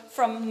people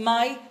from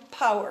my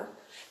power?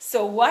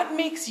 So what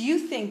makes you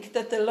think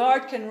that the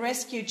Lord can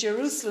rescue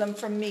Jerusalem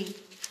from me?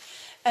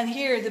 And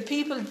here, the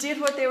people did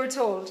what they were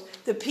told.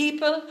 The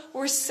people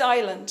were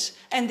silent,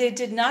 and they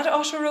did not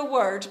utter a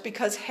word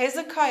because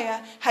Hezekiah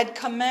had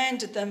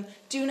commanded them,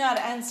 do not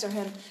answer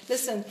him.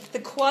 Listen, the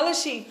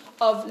quality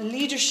of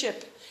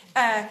leadership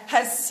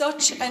has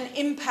such an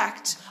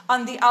impact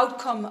on the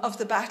outcome of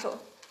the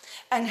battle.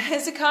 And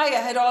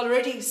Hezekiah had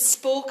already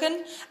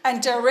spoken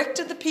and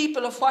directed the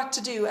people of what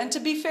to do. And to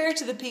be fair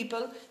to the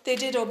people, they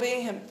did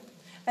obey him.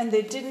 And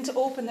they didn't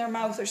open their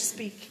mouth or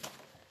speak.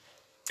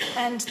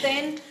 And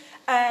then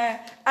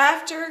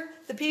after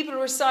the people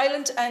were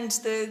silent and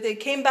they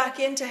came back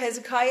into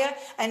Hezekiah,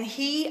 and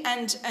he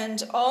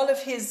and all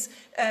of his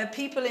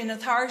people in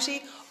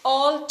authority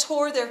all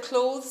tore their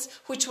clothes,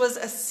 which was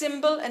a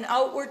symbol, an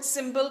outward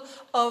symbol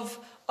of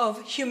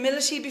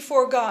humility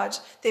before God.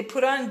 They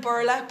put on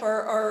burlap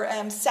or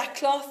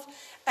sackcloth,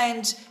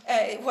 and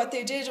what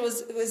they did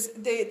was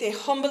they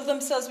humbled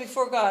themselves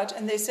before God,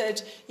 and they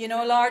said, you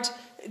know, Lord,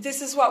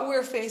 this is what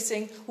we're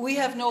facing. We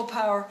have no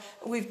power.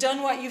 We've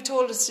done what you've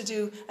told us to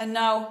do, and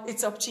now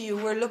it's up to you.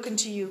 We're looking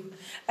to you.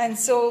 And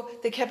so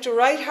they kept a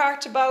right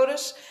heart about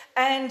it.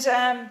 And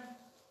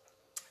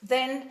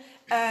then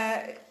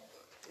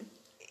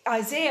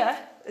Isaiah,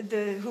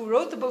 who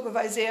wrote the book of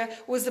Isaiah,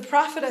 was the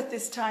prophet at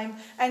this time,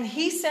 and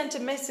he sent a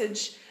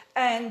message,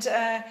 and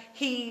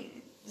he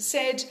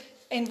said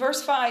in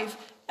verse 5,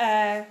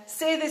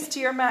 say this to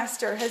your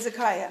master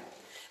Hezekiah.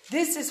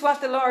 This is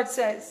what the Lord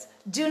says.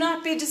 Do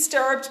not be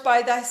disturbed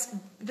by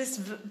this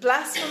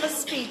blasphemous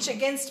speech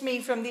against me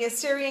from the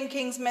Assyrian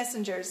king's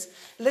messengers.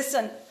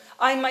 Listen,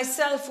 I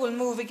myself will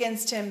move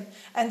against him,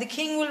 and the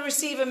king will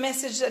receive a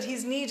message that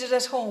he's needed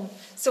at home.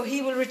 So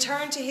he will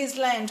return to his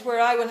land, where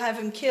I will have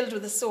him killed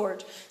with a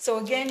sword. So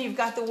again, you've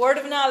got the word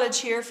of knowledge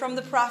here from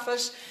the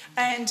prophet,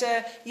 and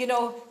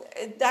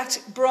that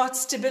brought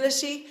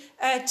stability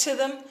to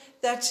them,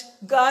 that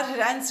God had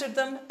answered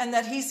them, and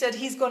that he said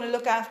he's going to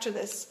look after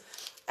this.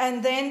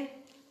 And then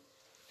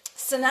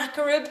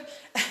Sennacherib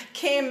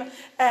came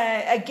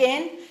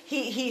again.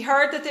 He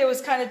heard that there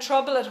was kind of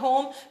trouble at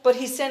home, but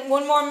he sent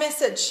one more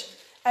message.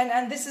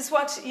 And this is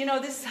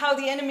this is how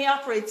the enemy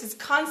operates. It's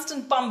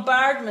constant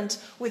bombardment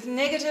with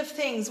negative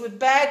things, with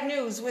bad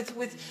news, with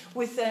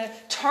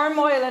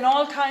turmoil and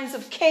all kinds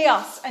of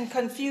chaos and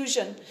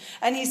confusion.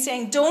 And he's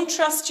saying, don't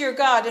trust your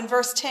God in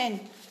verse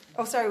 10.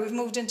 Oh, sorry, we've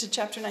moved into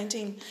chapter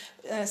 19,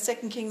 2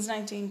 Kings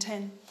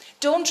 19:10.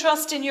 Don't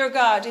trust in your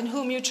God in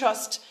whom you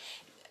trust.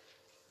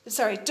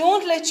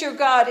 Don't let your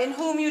God in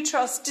whom you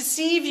trust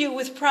deceive you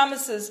with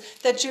promises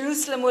that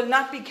Jerusalem will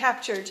not be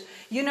captured.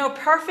 You know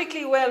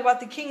perfectly well what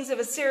the kings of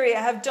Assyria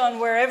have done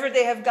wherever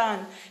they have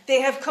gone.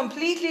 They have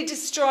completely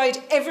destroyed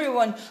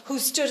everyone who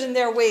stood in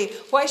their way.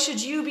 Why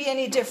should you be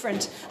any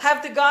different?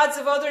 Have the gods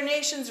of other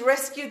nations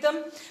rescued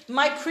them?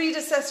 My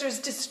predecessors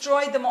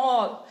destroyed them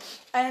all.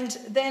 And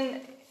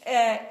then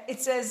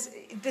it says,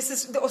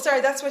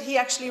 that's what he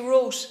actually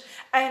wrote.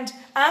 And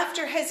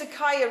after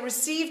Hezekiah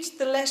received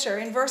the letter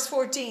in verse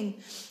 14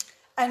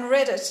 and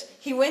read it,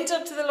 he went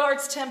up to the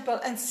Lord's temple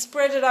and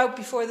spread it out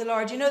before the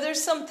Lord. You know,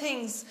 there's some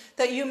things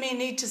that you may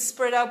need to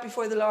spread out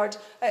before the Lord.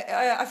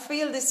 I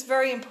feel this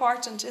very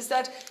important, is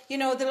that,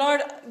 the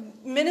Lord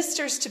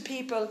ministers to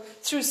people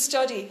through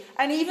study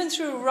and even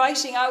through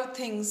writing out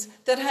things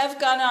that have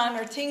gone on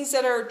or things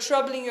that are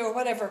troubling you or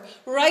whatever.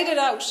 Write it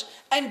out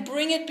and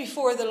bring it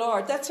before the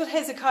Lord. That's what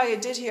Hezekiah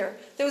did here.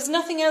 There was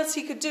nothing else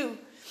he could do.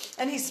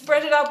 And he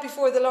spread it out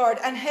before the Lord.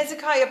 And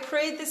Hezekiah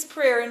prayed this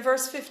prayer in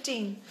verse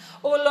 15.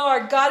 O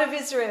Lord, God of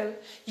Israel,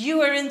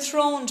 you are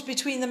enthroned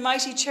between the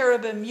mighty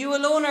cherubim. You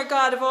alone are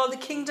God of all the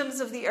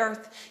kingdoms of the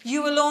earth.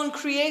 You alone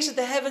created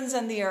the heavens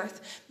and the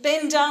earth.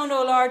 Bend down,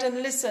 O Lord,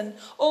 and listen.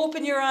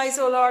 Open your eyes,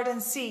 O Lord,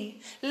 and see.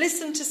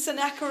 Listen to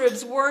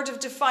Sennacherib's word of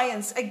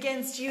defiance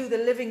against you, the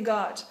living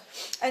God.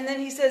 And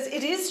then he says,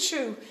 it is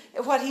true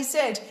what he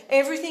said.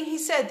 Everything he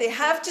said, they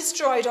have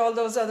destroyed all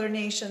those other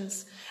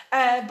nations.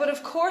 But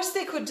of course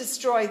they could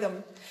destroy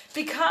them,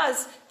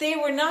 because they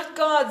were not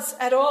gods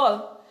at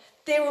all.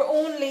 They were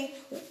only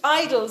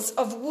idols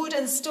of wood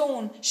and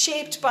stone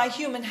shaped by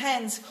human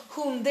hands,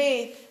 whom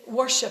they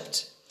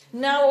worshipped.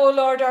 Now, O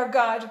Lord our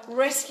God,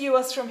 rescue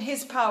us from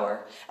his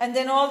power, and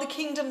then all the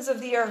kingdoms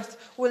of the earth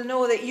will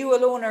know that you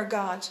alone are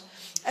God.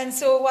 And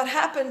so what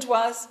happened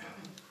was,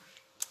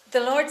 the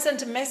Lord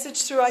sent a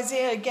message through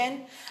Isaiah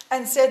again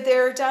and said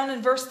there down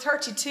in verse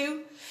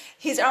 32,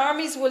 his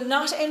armies will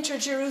not enter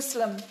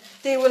Jerusalem.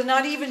 They will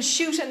not even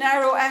shoot an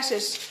arrow at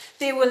it.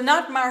 They will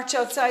not march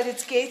outside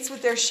its gates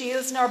with their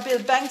shields, nor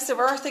build banks of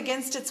earth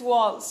against its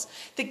walls.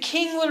 The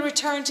king will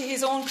return to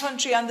his own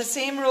country on the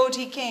same road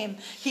he came.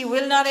 He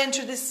will not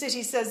enter this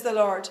city, says the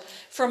Lord.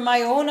 For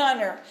my own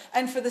honor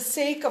and for the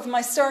sake of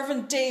my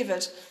servant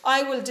David,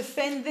 I will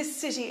defend this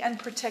city and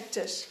protect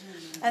it.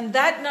 And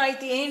that night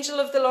the angel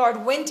of the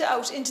Lord went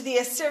out into the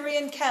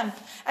Assyrian camp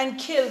and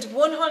killed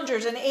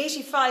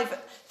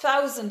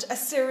 185,000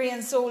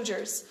 Assyrian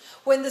soldiers.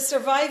 When the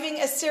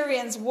surviving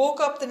Assyrians woke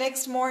up the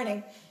next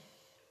morning,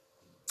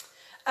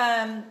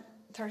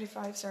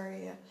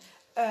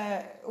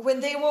 when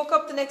they woke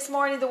up the next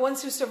morning, the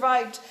ones who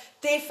survived,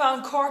 they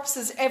found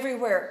corpses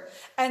everywhere.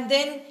 And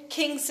then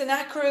King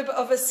Sennacherib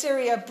of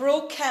Assyria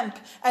broke camp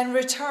and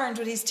returned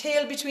with his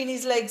tail between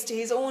his legs to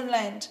his own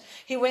land.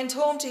 He went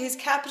home to his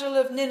capital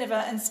of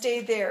Nineveh and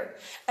stayed there.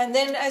 And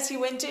then as he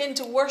went in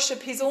to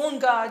worship his own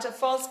god, a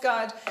false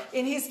god,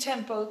 in his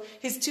temple,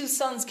 his 2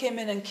 sons came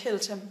in and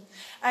killed him.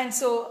 And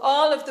so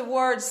all of the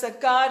words that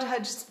God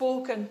had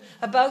spoken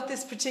about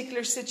this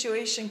particular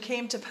situation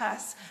came to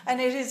pass.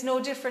 And it is no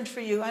different for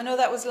you. I know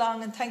that was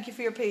long, and thank you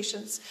for your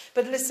patience.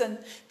 But listen,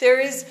 there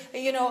is,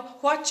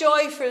 what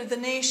joy for the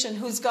nation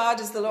whose God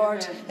is the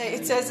Lord.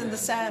 It says in the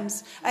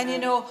Psalms. And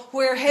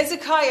where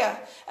Hezekiah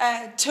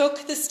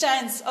took the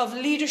stance of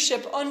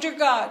leadership under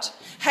God,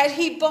 had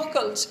he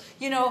buckled,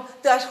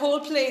 that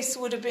whole place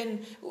would have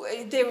been,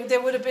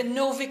 there would have been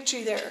no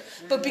victory there.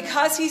 But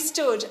because he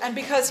stood and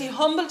because he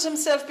humbled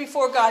himself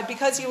before God,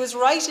 because he was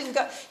right in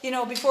God,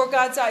 before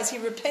God's eyes, he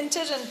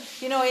repented, and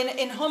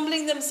in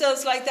humbling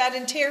themselves like that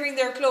and tearing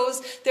their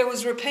clothes, there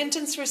was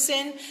repentance for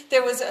sin.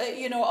 There was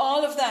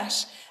all of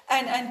that,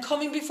 and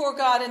coming before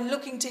God and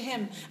looking to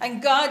him,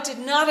 and God did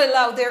not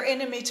allow their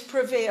enemy to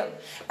prevail.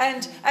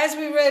 And as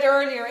we read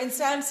earlier in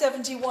Psalm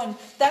 71,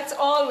 that's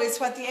always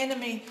what the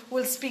enemy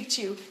will speak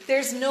to you.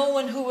 There's no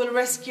one who will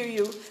rescue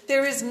you.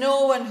 There is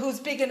no one who's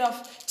big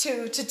enough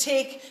to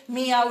take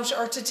me out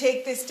or to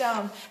take this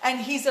down. And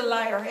he's a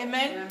liar.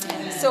 Amen?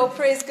 Amen. So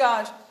praise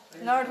God.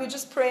 Lord, we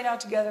just pray now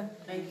together.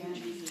 Thank you,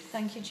 Jesus.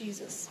 Thank you,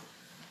 Jesus.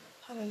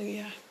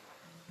 Hallelujah.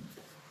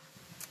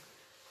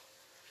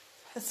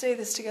 Let's say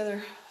this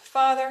together.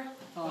 Father,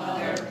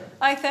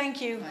 I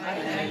thank you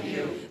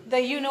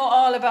that you know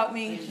all about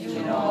me. You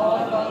know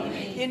all about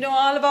me. You know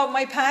all about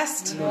my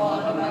past. You know all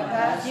about my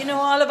past. You know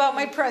all about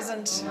my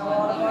present. You know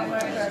all about my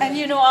present. And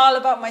you know all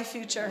about my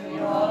future. You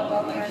know all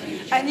about my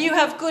future. And you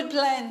have good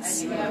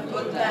plans. And you have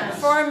good plans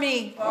for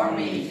me. For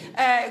me.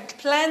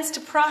 Plans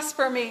to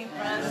prosper me.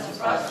 Plans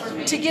to prosper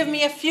me. To give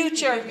me a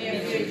future. To give me a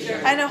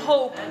future. And a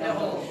hope. And a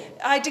hope.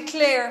 I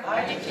declare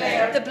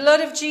the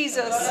blood of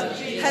Jesus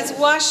has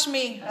washed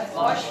me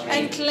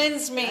and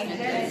cleansed me.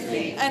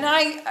 And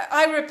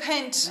I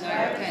repent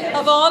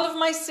of all of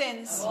my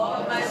sins.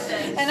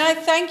 And I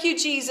thank you,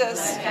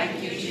 Jesus,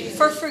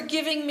 for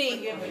forgiving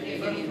me.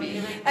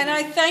 And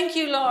I thank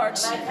you, Lord,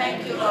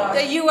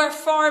 that you are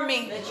for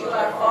me.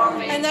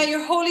 And that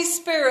your Holy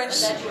Spirit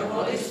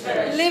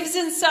lives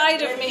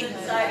inside of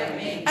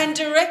me and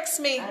directs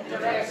me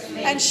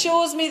and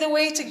shows me the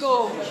way to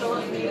go.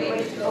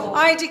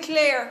 I declare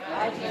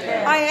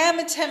I am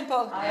a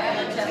temple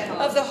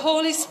of the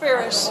Holy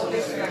Spirit.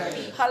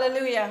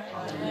 Hallelujah.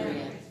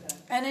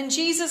 And in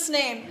Jesus'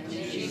 name,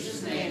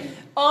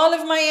 all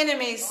of my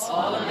enemies,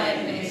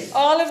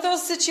 all of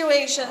those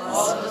situations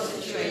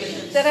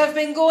that have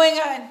been going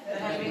on,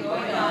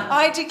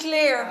 I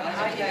declare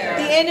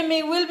the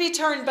enemy will be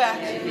turned back.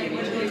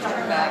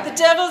 The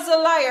devil's a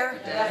liar.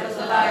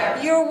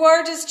 Your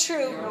word is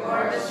true.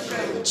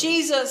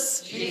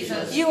 Jesus,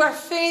 you are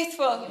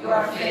faithful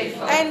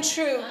and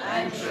true.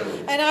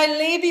 And I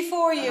lay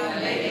before you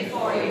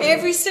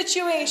every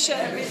situation.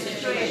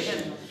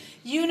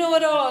 You know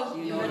it all.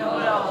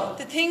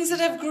 The things that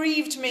have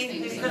grieved me.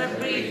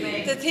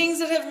 The things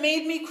that have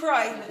made me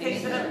cry.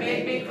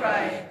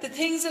 The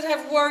things that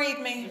have worried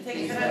me.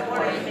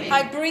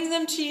 I bring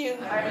them to you.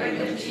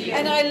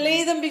 And I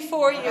lay them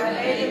before you.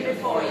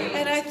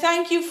 And I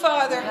thank you,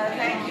 Father.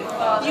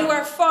 You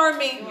are for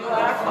me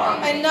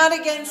and not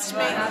against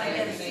me.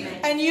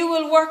 And you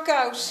will work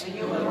out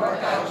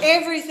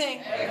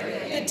everything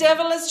the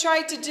devil has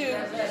tried to do.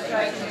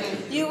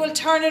 You will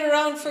turn it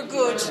around for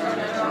good.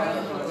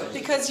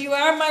 Because you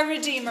are my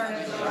Redeemer.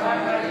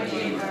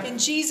 In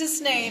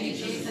Jesus' name,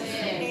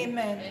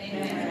 amen.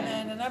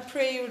 Amen. And I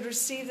pray you would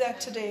receive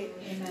that today.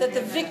 That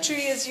the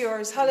victory is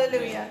yours.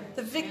 Hallelujah.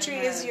 The victory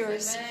is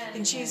yours.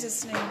 In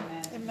Jesus' name.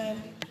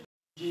 Amen.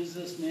 In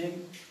Jesus'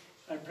 name,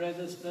 I pray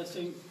this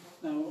blessing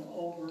now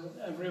over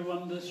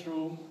everyone in this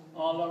room,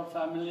 all our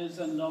families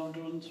and loved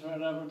ones,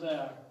 wherever they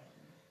are.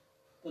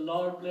 The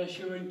Lord bless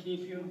you and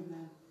keep you.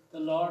 The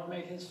Lord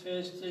make his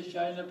face to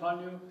shine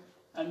upon you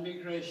and be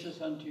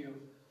gracious unto you.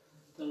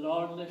 The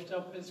Lord lift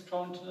up his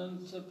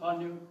countenance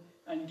upon you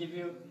and give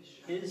you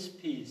his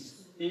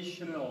peace, his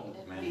shalom.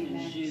 Amen.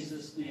 In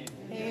Jesus' name.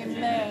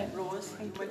 Amen.